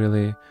that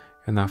really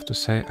enough to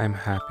say I'm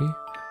happy?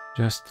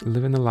 Just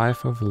living a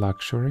life of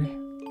luxury?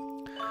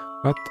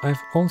 But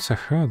I've also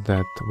heard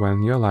that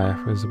when your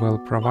life is well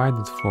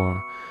provided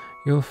for,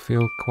 you'll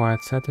feel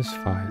quite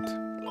satisfied.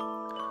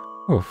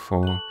 Oof,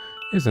 or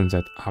isn't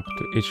that up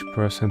to each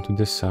person to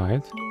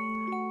decide?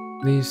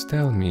 Please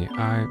tell me,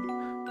 I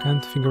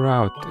can't figure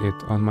out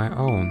it on my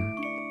own.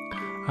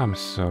 I'm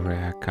sorry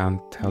I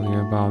can't tell you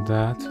about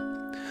that.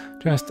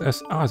 Just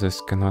as others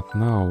cannot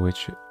know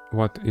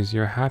what is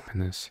your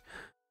happiness,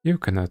 you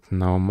cannot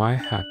know my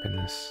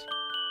happiness.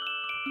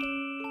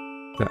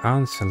 The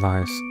answer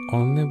lies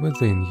only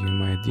within you,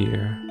 my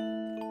dear.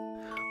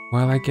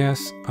 Well, I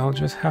guess I'll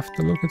just have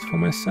to look it for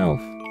myself.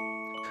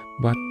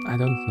 But I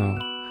don't know.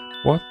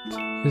 What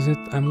is it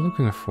I'm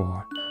looking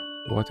for?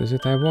 What is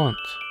it I want?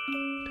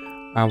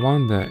 I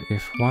wonder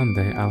if one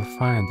day I'll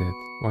find it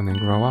when I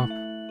grow up.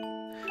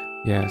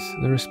 Yes,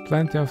 there is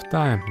plenty of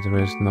time.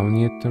 There is no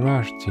need to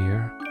rush,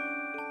 dear.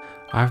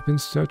 I've been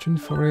searching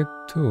for it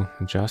too,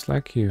 just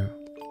like you.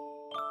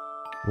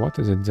 What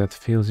is it that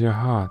fills your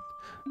heart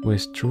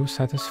with true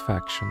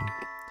satisfaction?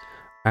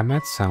 I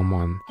met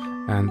someone,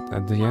 and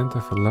at the end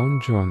of a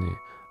long journey,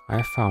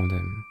 I found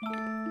him.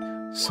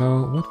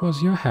 So, what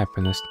was your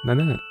happiness,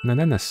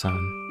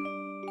 Nanene-san?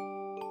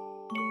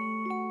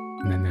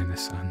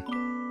 Nanene-san.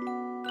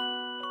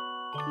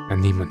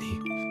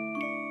 Anemone.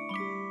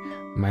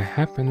 My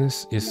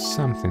happiness is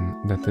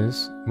something that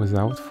is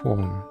without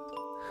form.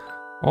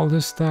 All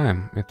this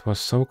time it was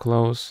so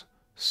close,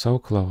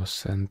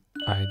 and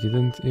I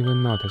didn't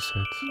even notice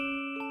it.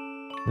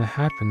 The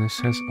happiness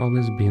has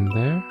always been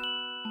there?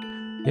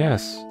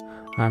 Yes,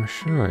 I'm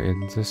sure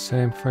it's the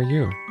same for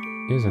you,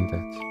 isn't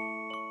it?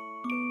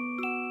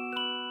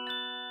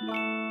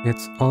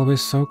 It's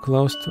always so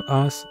close to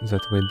us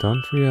that we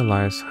don't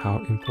realize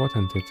how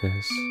important it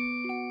is.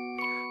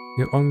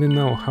 You only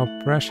know how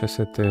precious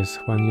it is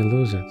when you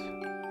lose it.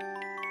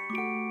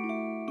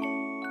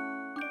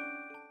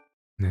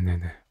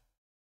 Nenene.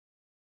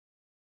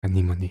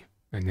 Anemone.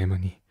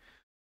 Anemone.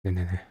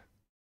 Nenene.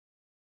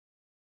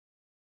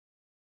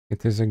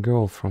 It is a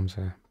girl from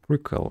the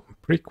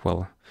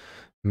prequel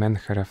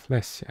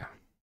Menhereflesia.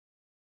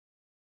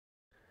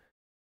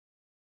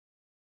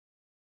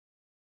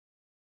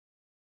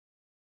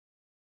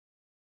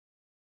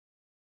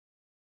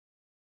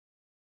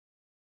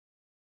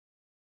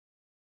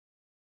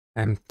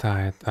 I'm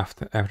tired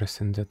after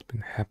everything that's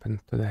been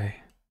happened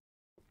today.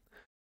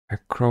 I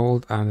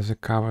crawled under the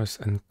covers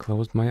and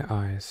closed my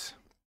eyes.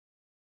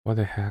 What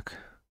the heck?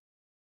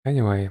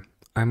 Anyway,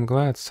 I'm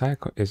glad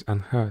Psycho is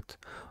unhurt.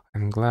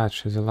 I'm glad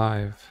she's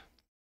alive.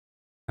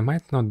 I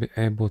might not be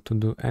able to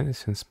do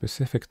anything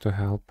specific to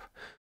help,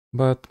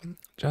 but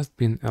just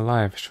being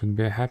alive should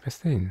be a happy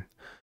thing.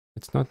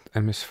 It's not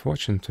a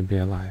misfortune to be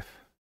alive.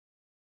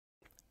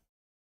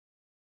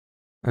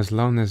 As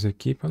long as you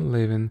keep on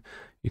living,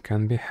 you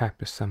can be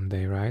happy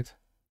someday, right?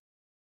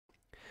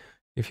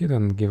 If you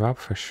don't give up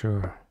for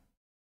sure.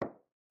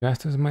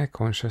 Just as my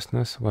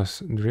consciousness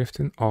was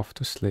drifting off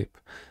to sleep,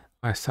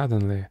 I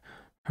suddenly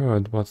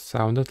heard what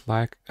sounded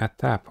like a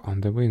tap on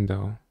the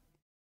window.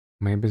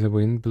 Maybe the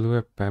wind blew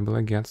a pebble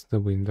against the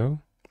window?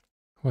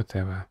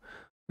 Whatever.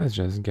 Let's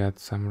just get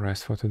some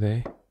rest for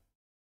today.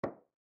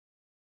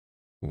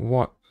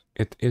 What?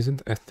 It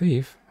isn't a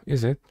thief,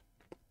 is it?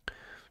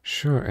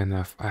 Sure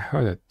enough, I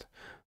heard it.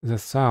 The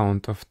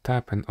sound of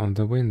tapping on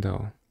the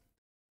window.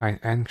 I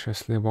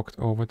anxiously walked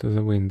over to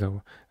the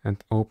window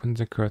and opened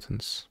the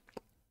curtains.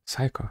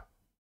 Psycho.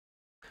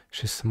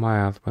 She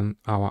smiled when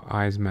our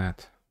eyes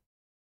met.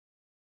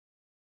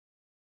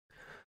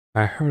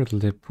 I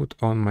hurriedly put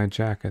on my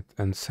jacket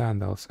and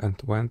sandals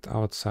and went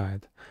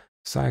outside.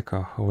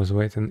 Psycho, who was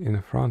waiting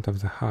in front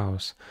of the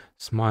house,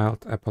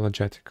 smiled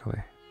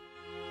apologetically.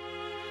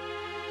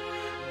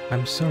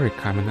 I'm sorry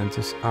coming at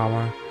this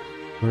hour.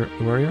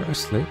 Were you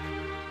asleep?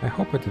 I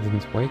hope it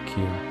didn't wake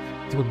you.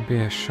 It would be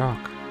a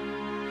shock.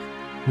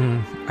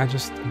 I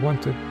just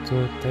wanted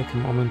to take a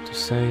moment to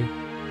say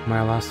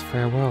my last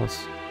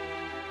farewells.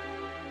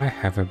 I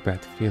have a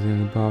bad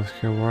feeling about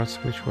her words,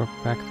 which were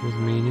packed with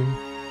meaning.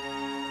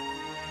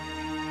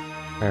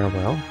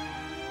 Farewell?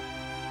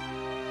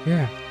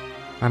 Yeah,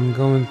 I'm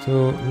going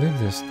to leave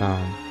this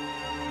town.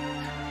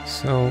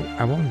 So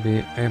I won't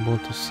be able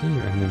to see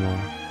you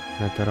anymore,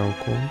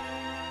 Netero-kun.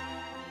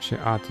 She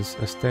utters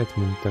a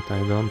statement that I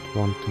don't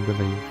want to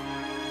believe.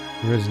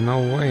 There is no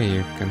way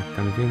you can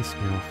convince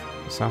me of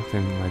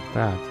something like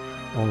that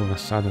all of a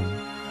sudden.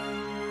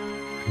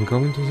 I'm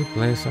going to the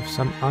place of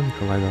some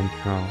uncle I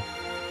don't know,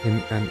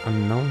 in an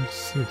unknown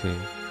city,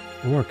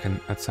 working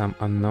at some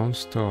unknown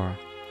store.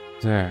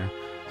 There,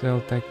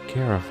 they'll take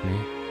care of me.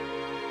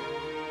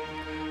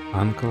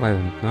 Uncle I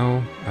don't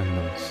know,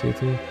 unknown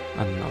city,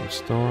 unknown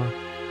store.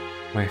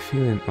 My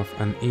feeling of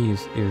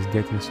unease is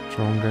getting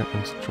stronger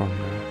and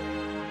stronger.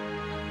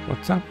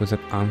 What's up with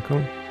that uncle?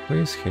 Who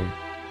is he?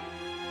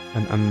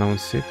 An unknown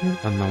city,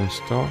 unknown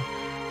store?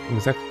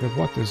 Exactly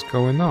what is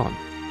going on?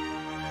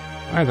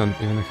 I don't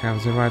even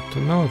have the right to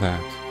know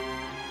that.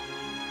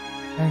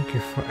 Thank you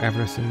for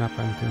everything up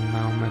until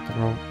now,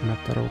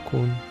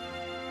 Netero-kun.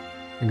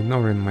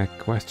 Ignoring my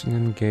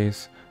questioning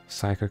gaze,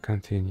 Psycho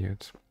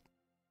continued.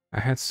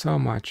 I had so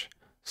much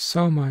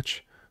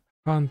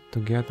fun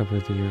together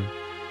with you,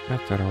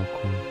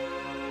 Netero-kun.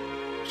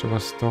 She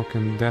was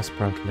talking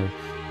desperately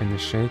in a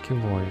shaky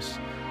voice,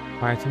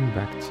 fighting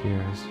back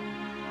tears.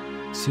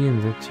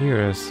 Seeing the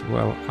tears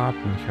well up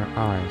in her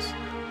eyes,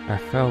 I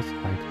felt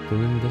like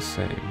doing the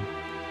same.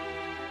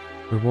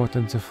 We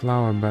watered the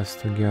flower beds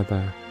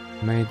together,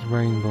 made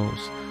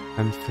rainbows,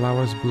 and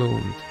flowers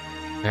bloomed.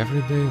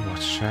 Every day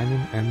was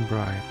shining and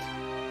bright.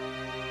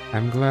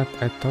 I'm glad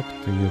I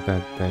talked to you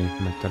that day,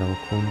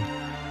 Netero-kun.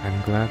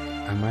 I'm glad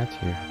I met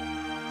you.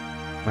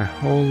 My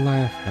whole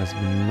life has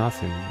been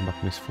nothing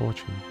but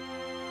misfortune.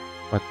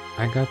 But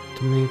I got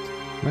to meet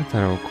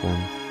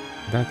Netero-kun.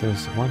 That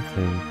is one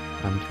thing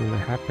I'm truly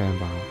happy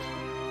about.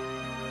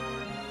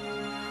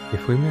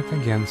 If we meet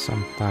again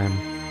sometime,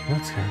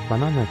 let's have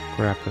banana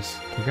crepes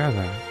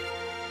together.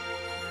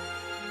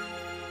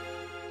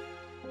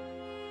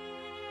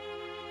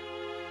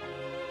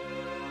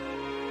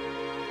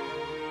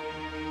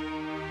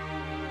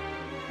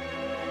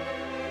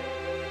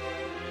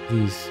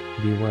 Please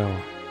be well.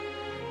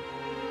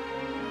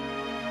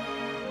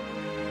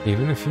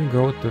 Even if you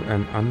go to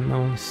an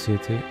unknown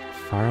city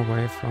far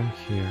away from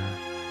here,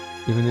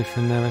 even if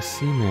you never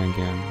see me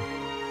again,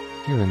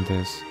 hearing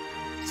this,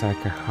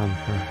 Psyche hung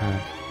her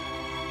head.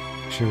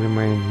 She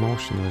remained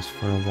motionless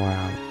for a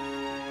while,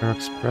 her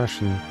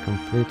expression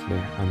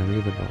completely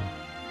unreadable.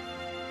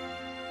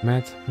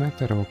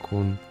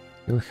 Netero-kun,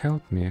 you'll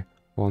help me,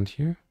 won't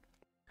you?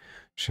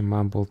 She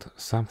mumbled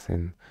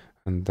something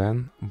and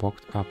then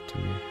walked up to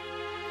me.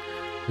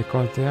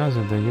 Because the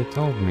other day you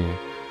told me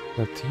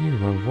that you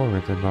were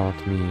worried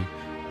about me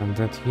and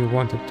that you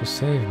wanted to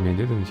save me,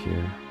 didn't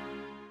you?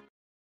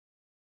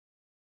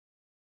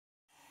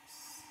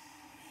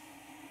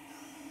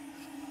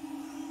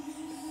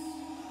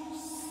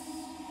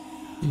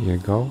 Here you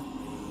go.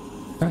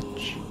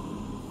 Touch.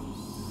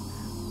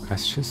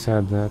 As she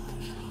said that,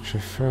 she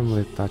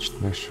firmly touched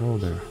my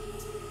shoulder.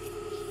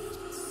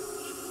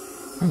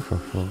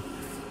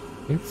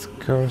 It's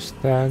curse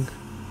tag.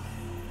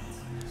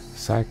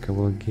 Psyche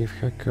will give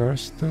her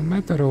curse to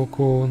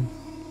Netero-kun.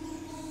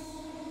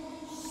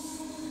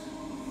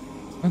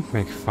 Don't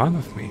make fun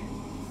of me.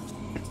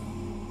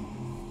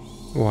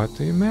 What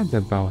are you mad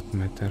about,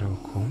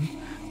 Netero-kun?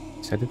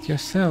 Said it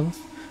yourself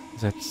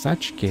that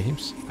such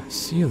games are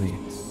silly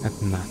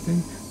and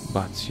nothing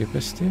but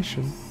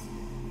superstition.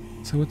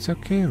 So it's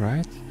okay,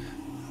 right?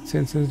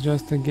 Since it's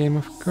just a game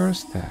of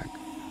curse tag.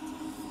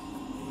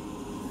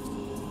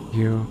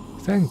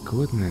 Thank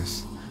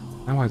goodness.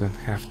 Now I don't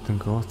have to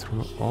go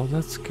through all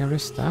that scary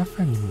stuff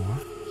anymore.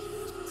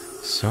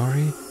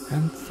 Sorry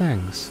and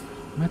thanks,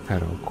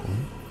 Netero-kun.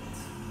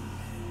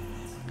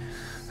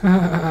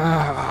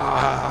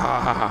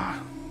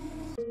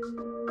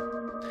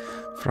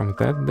 From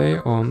that day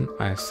on,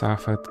 I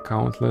suffered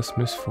countless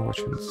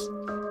misfortunes.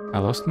 I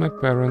lost my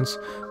parents,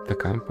 the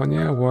company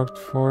I worked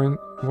for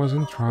was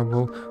in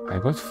trouble, I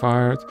got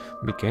fired,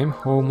 became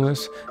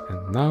homeless,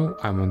 and now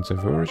I'm on the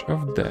verge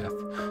of death,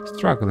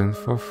 struggling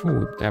for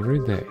food every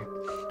day.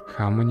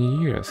 How many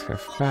years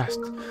have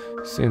passed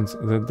since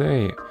the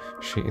day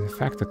she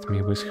infected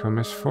me with her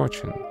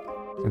misfortune?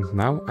 And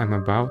now I'm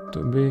about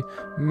to be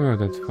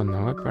murdered for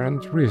no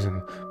apparent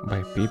reason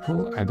by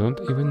people I don't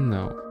even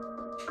know.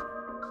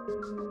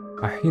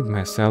 I hid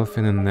myself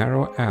in a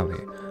narrow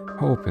alley,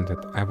 hoping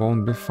that I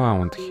won't be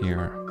found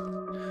here.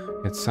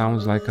 It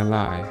sounds like a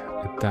lie,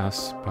 it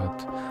does,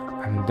 but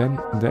I'm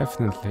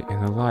definitely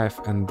in a life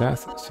and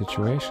death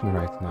situation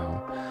right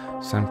now.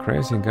 Some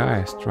crazy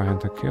guy is trying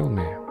to kill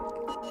me.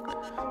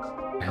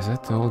 As I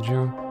told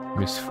you,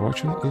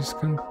 misfortune is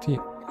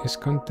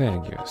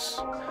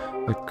contagious.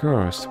 The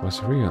curse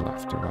was real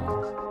after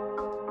all.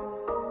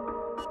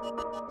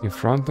 In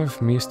front of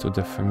me stood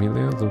a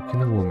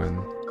familiar-looking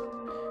woman.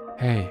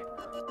 Hey,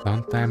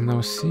 long time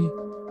no see,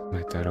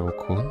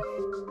 Metaro-kun.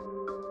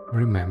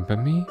 Remember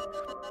me?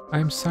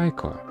 I'm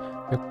Saiko,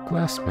 your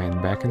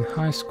classmate back in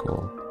high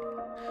school.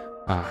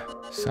 Ah,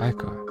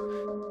 Saiko,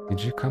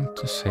 did you come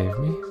to save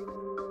me?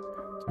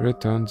 To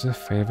return the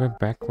favor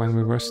back when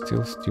we were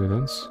still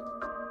students?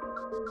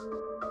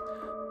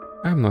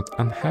 I'm not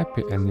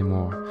unhappy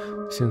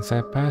anymore, since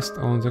I passed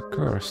on the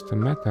curse to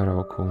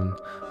Metaro-kun.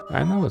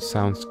 I know it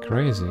sounds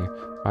crazy,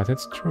 but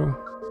it's true.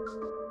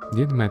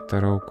 Did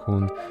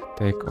Metaro-kun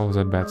take all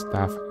the bad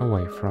stuff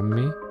away from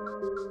me?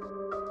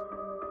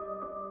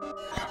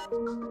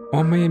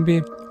 Or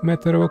maybe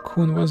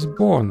Metaro-kun was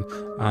born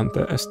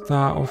under a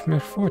star of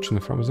misfortune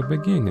from the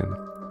beginning.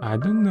 I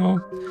don't know.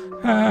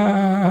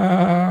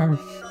 Ah!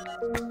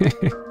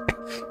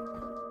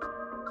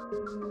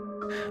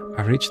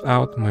 I reached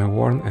out my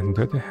worn and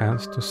dirty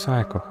hands to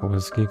Saiko, who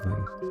was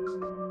giggling.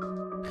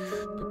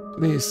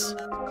 Please,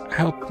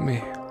 help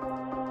me.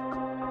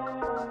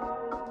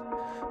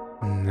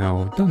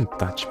 No, don't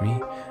touch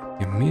me.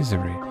 Your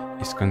misery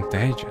is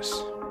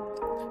contagious,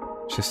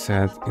 she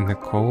said in a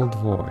cold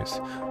voice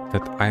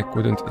that I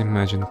couldn't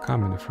imagine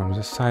coming from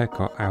the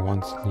Saiko I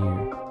once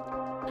knew.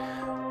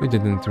 You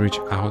didn't reach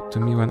out to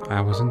me when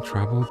I was in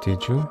trouble,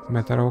 did you,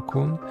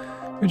 Metaro-kun?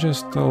 You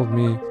just told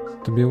me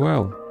to be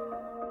well,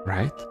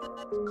 right?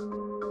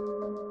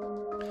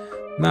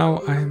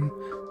 Now I'm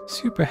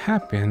super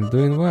happy and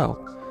doing well.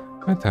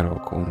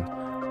 Metaro-kun,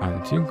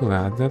 aren't you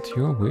glad that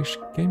your wish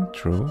came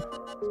true?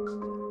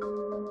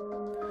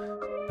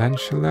 Then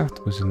she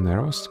left with a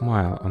narrow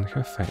smile on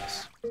her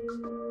face.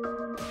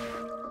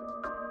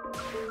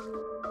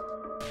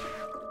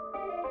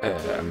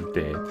 I'm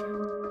dead.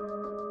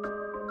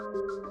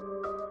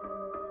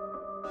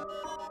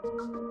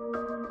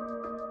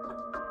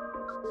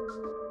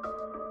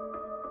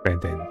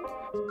 Redent,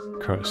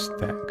 cursed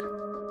tag.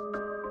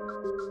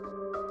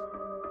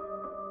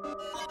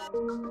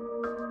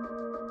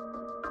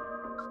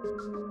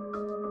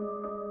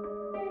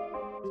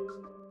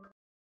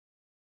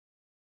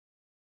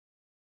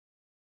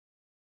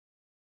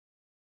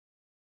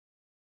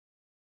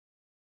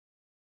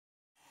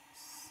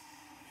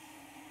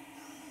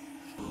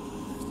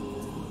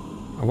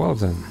 Well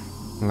then,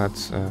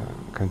 let's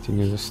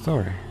continue the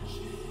story.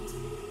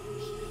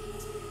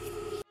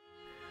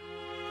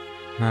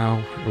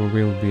 Now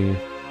we will be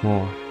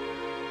more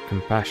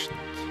compassionate.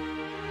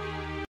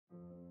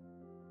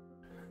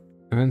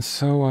 Even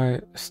so,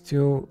 I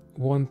still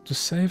want to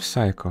save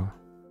Saiko.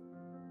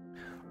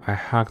 I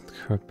hugged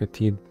her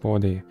petite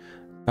body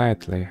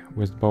tightly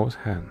with both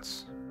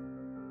hands.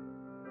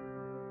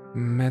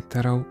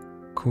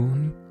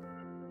 Metaro-kun?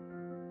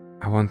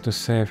 I want to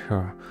save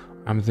her.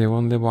 I'm the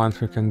only one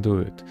who can do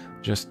it.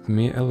 Just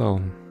me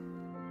alone.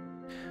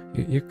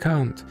 You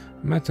can't.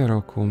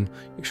 Metaro-kun,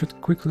 you should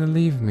quickly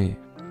leave me.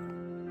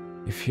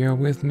 If you're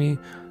with me,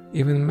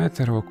 even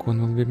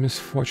Metaro-kun will be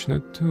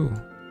misfortunate too.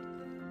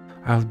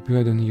 I'll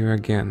burden you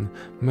again.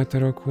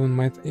 Metaro-kun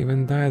might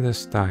even die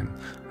this time.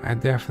 I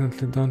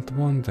definitely don't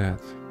want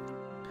that.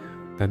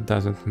 That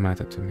doesn't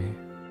matter to me.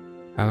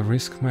 I'll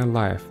risk my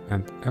life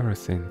and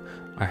everything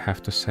I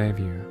have to save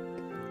you.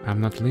 I'm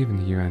not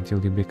leaving you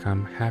until you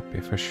become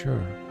happy for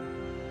sure.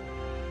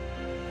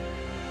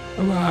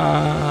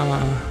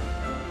 Ah!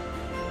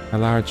 A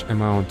large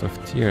amount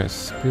of tears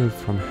spilled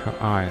from her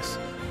eyes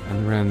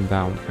and ran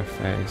down her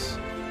face.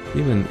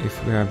 Even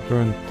if we are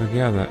burned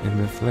together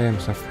in the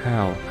flames of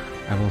hell,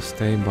 I will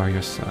stay by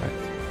your side.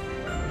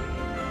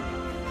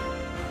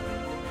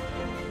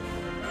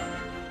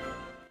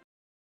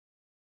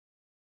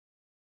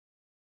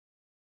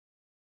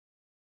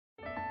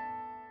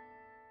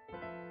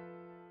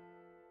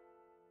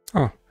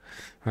 Oh,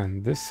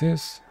 and this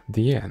is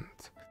the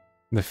end.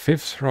 The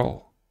fifth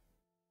roll.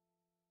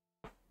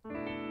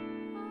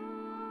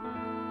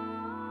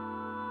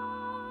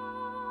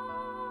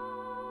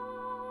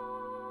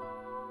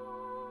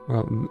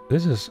 Well,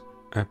 this is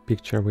a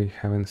picture we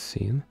haven't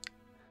seen.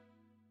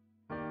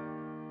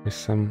 With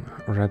some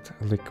red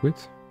liquid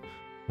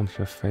on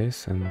her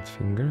face and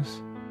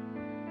fingers.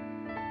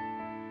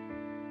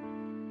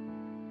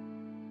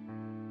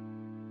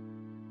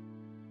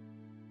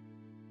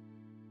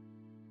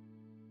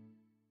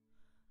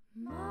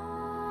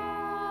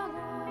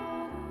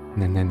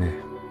 Nenene,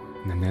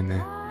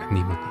 anemone.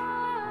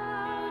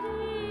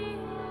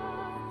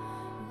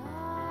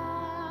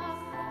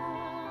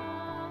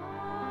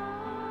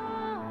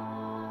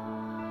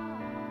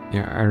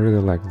 Yeah, I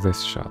really like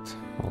this shot.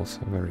 Also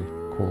very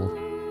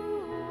cool.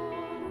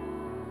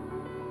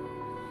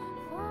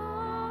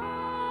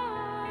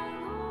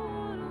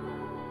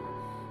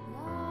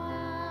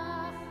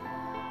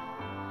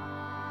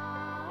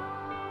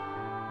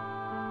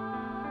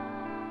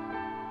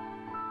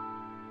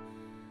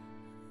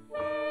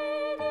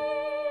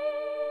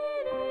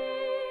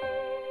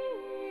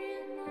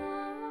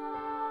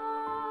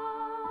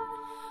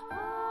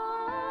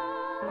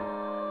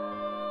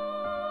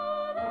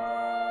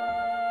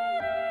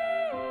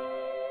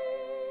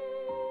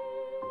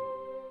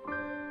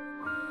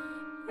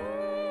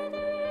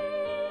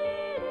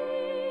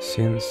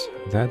 Since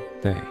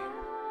that day,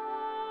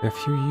 a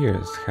few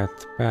years had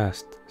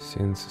passed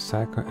since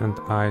Sako and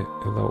I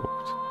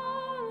eloped.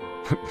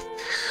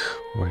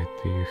 Why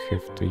do you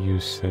have to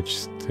use such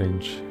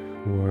strange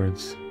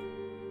words?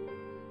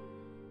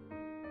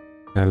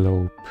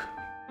 Elope.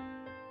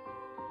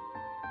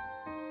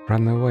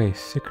 Run away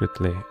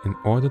secretly in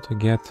order to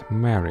get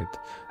married,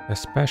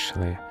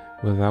 especially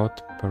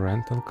without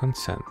parental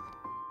consent.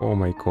 Oh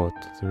my god,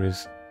 there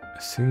is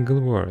a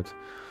single word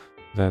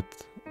that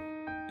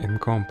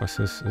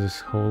encompasses this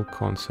whole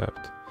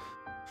concept.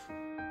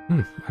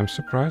 I'm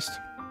surprised.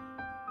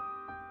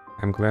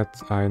 I'm glad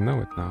I know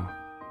it now.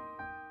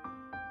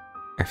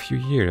 A few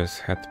years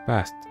had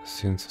passed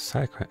since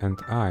Sako and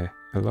I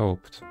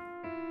eloped.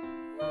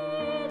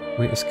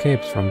 We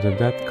escaped from the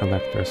debt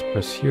collectors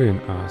pursuing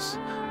us,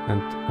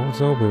 and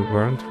although we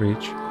weren't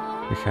rich,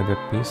 we had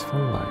a peaceful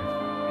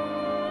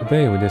life.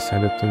 Today we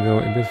decided to go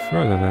a bit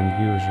further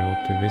than usual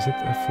to visit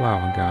a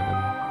flower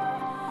garden.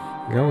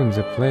 Go in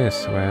the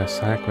place where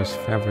Sako's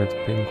favorite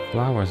pink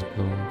flowers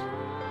bloomed.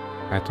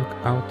 I took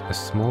out a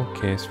small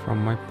case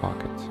from my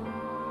pocket.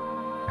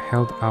 I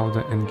held out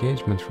the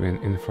engagement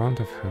ring in front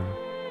of her.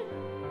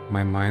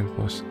 My mind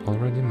was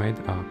already made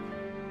up.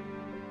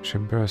 She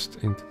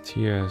burst into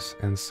tears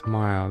and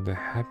smiled the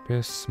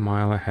happiest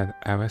smile I had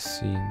ever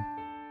seen.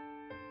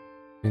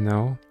 You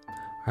know,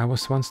 I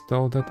was once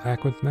told that I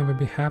could never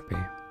be happy.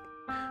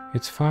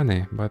 It's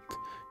funny, but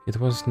it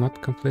was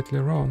not completely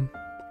wrong.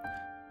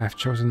 I've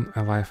chosen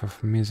a life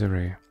of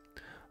misery.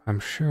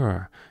 I'm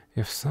sure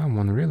if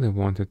someone really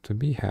wanted to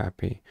be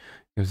happy,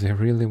 if they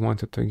really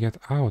wanted to get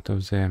out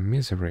of their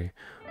misery,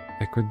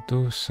 they could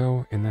do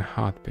so in a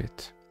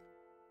heartbeat.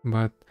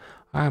 But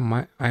I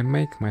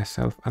make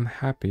myself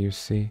unhappy, you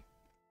see.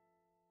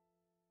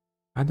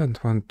 I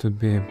don't want to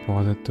be a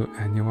bother to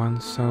anyone,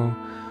 so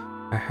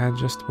I had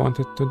just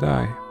wanted to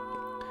die.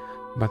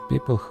 But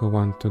people who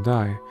want to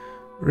die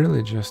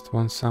really just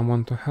want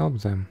someone to help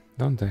them,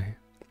 don't they?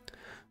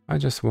 I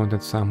just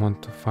wanted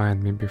someone to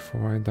find me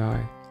before I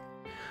die.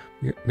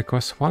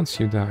 Because once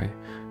you die,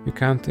 you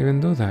can't even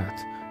do that,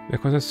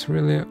 because it's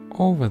really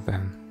over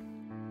then.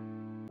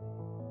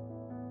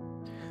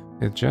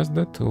 It's just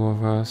the two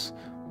of us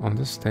on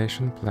the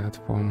station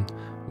platform,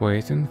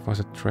 waiting for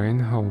the train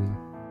home.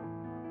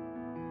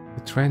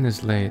 The train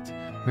is late,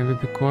 maybe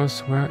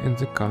because we're in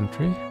the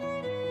country?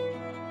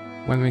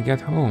 When we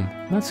get home,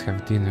 let's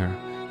have dinner.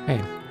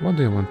 Hey, what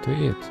do you want to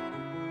eat?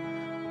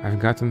 I've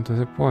gotten to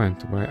the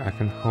point where I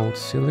can hold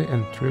silly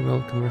and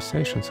trivial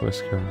conversations with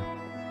her.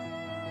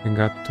 We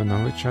got to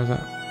know each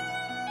other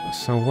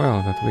so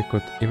well that we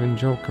could even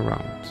joke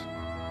around.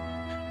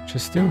 She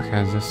still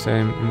has the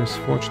same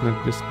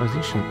misfortunate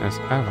disposition as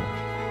ever,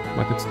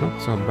 but it's not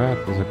so bad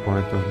to the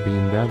point of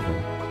being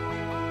deadly.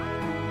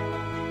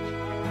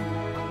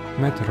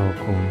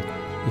 Metaro-kun,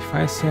 if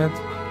I said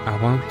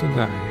I want to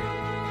die,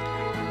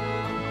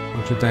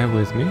 would you die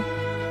with me?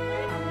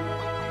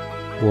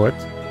 What?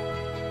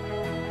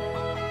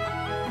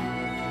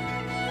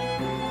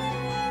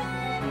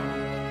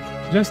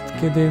 Just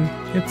kidding,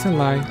 it's a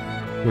lie.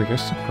 Were you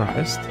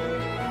surprised?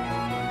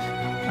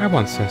 I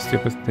won't say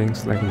stupid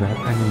things like that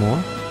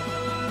anymore,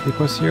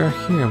 because you're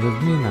here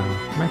with me now,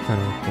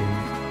 Metaro-kun.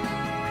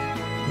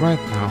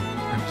 Right now,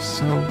 I'm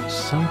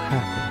so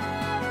happy.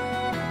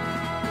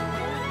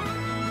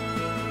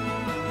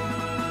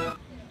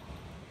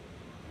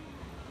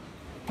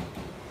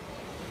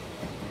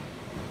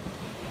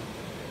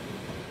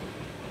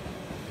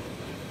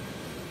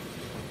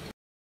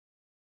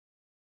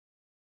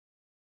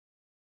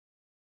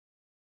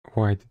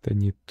 Why did I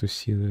need to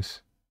see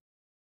this?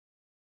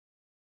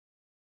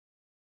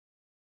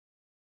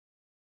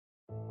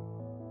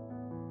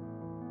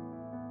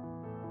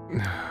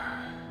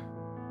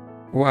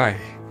 Why?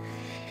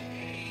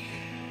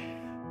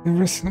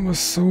 Everything was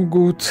so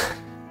good.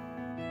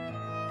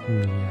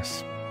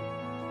 Yes.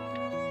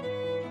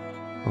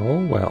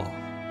 Oh well.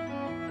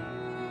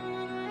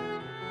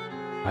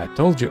 I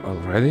told you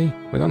already,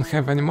 we don't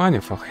have any money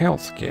for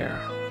healthcare.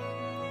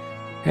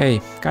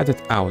 Hey, cut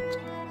it out.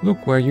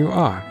 Look where you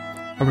are.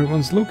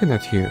 Everyone's looking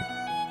at you.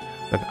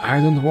 But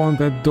I don't want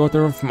that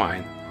daughter of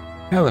mine.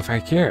 Hell if I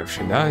care if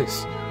she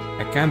dies.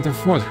 I can't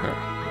afford her.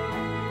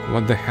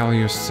 What the hell are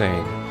you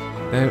saying?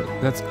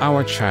 That's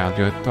our child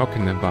you're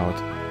talking about.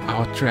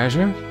 Our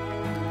treasure?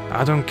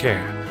 I don't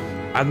care.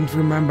 I don't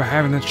remember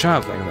having a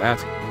child like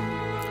that.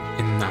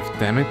 Enough,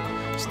 damn it.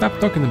 Stop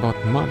talking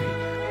about money.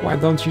 Why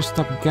don't you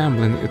stop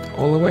gambling it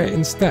all away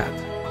instead?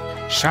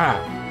 Shut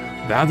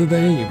up! The other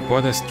day you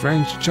bought a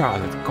strange jar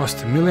that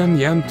cost 1,000,000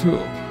 yen too.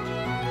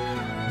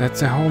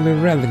 That's a holy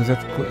relic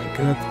that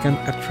can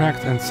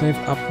attract and save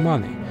up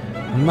money.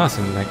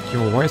 Nothing like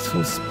your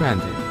wasteful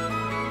spending.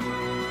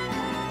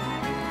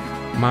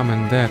 Mom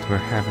and Dad were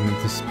having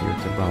a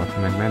dispute about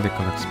my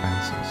medical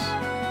expenses.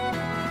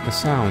 The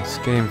sounds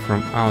came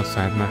from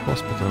outside my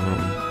hospital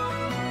room.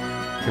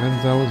 Even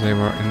though they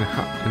were in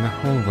a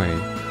hallway,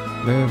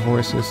 their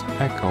voices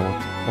echoed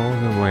all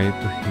the way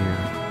to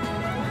here.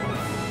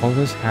 All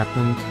this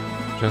happened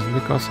just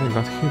because I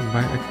got hit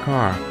by a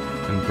car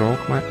and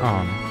broke my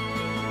arm.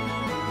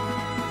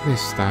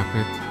 Please stop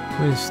it.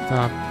 Please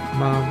stop,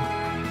 Mom,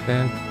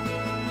 Dad.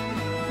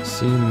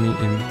 Seeing me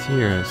in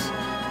tears,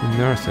 the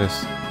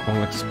nurses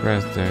all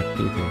expressed their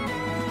pity.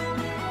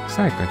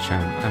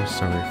 Saiko-chan, I'm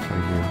sorry for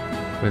you.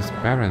 With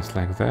parents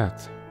like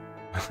that.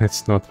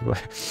 It's not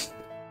like...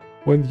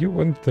 When you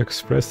want to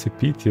express a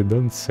pity,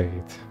 don't say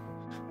it.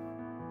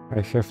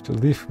 I have to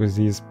live with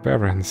these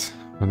parents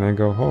when I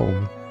go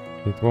home.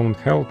 It won't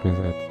help me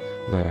that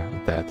they're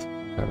dead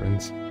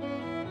parents.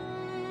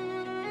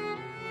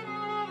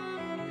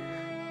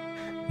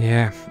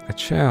 Yeah, a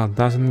child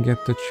doesn't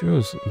get to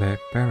choose their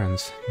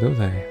parents, do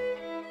they?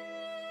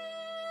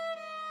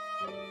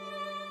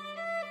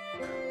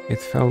 It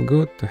felt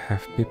good to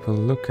have people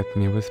look at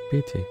me with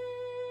pity.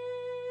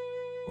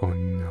 Oh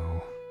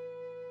no.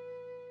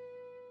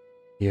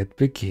 It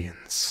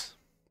begins.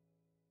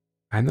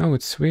 I know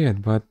it's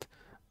weird, but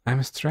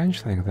I'm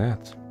strange like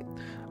that.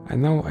 I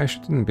know I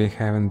shouldn't be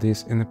having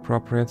these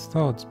inappropriate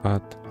thoughts,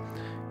 but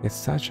it's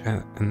such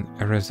an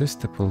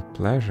irresistible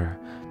pleasure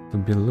to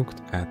be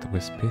looked at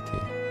with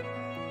pity.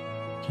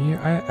 Here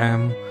I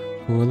am,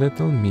 poor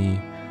little me.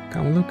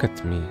 Come look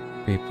at me,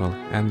 people,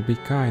 and be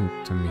kind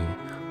to me.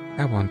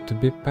 I want to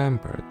be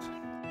pampered.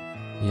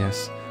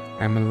 Yes,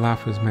 I'm in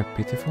love with my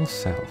pitiful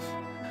self.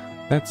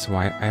 That's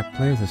why I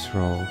play this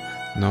role,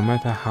 no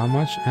matter how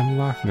much I'm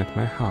laughing at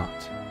my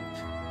heart.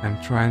 I'm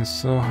trying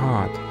so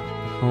hard to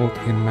hold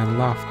in my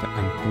laughter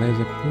and play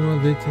the poor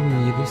little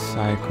needy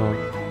psycho.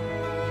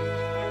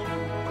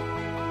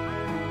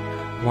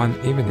 One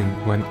evening,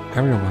 when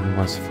everyone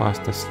was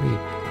fast asleep,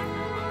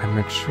 I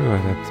made sure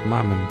that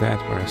Mom and Dad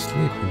were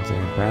asleep in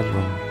their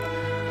bedroom.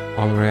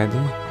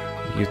 Already,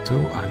 you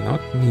two are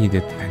not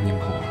needed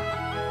anymore.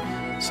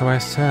 So I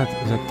set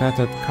the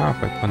tattered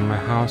carpet on my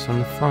house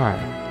on fire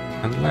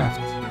and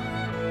left.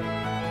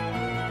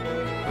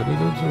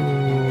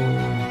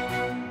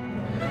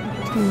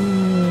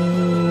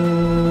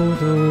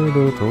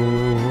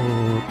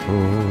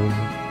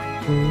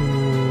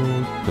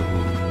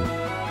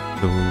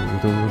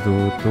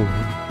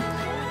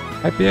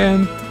 Happy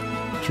end,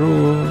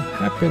 true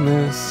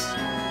happiness.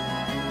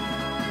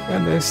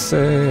 And I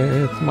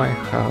set my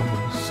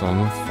house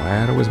on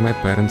fire with my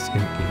parents in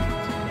it.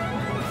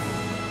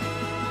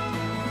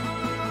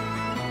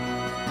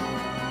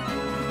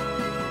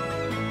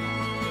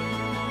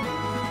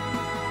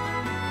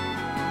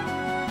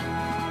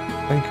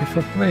 Thank you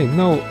for playing.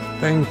 No,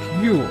 thank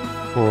you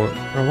for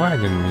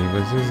providing me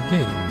with this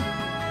game.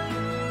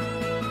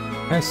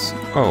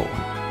 S.O.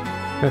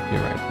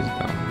 Copyright is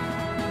done.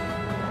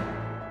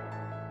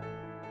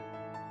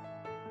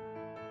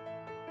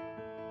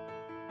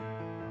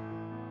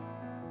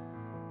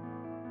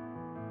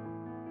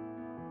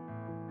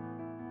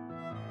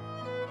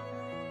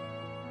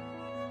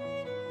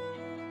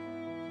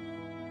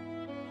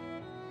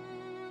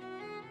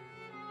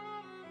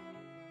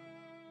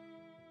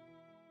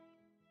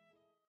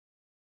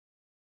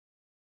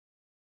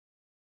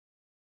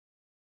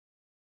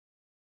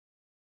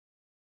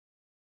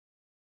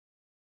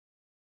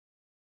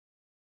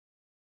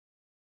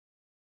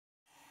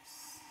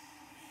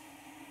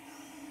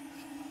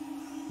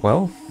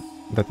 Well,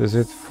 that is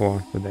it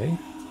for today.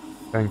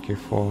 Thank you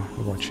for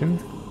watching.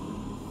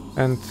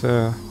 And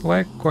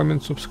like,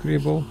 comment,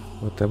 subscribe,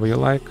 whatever you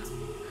like.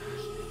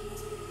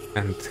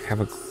 And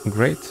have a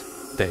great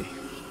day.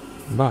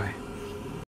 Bye.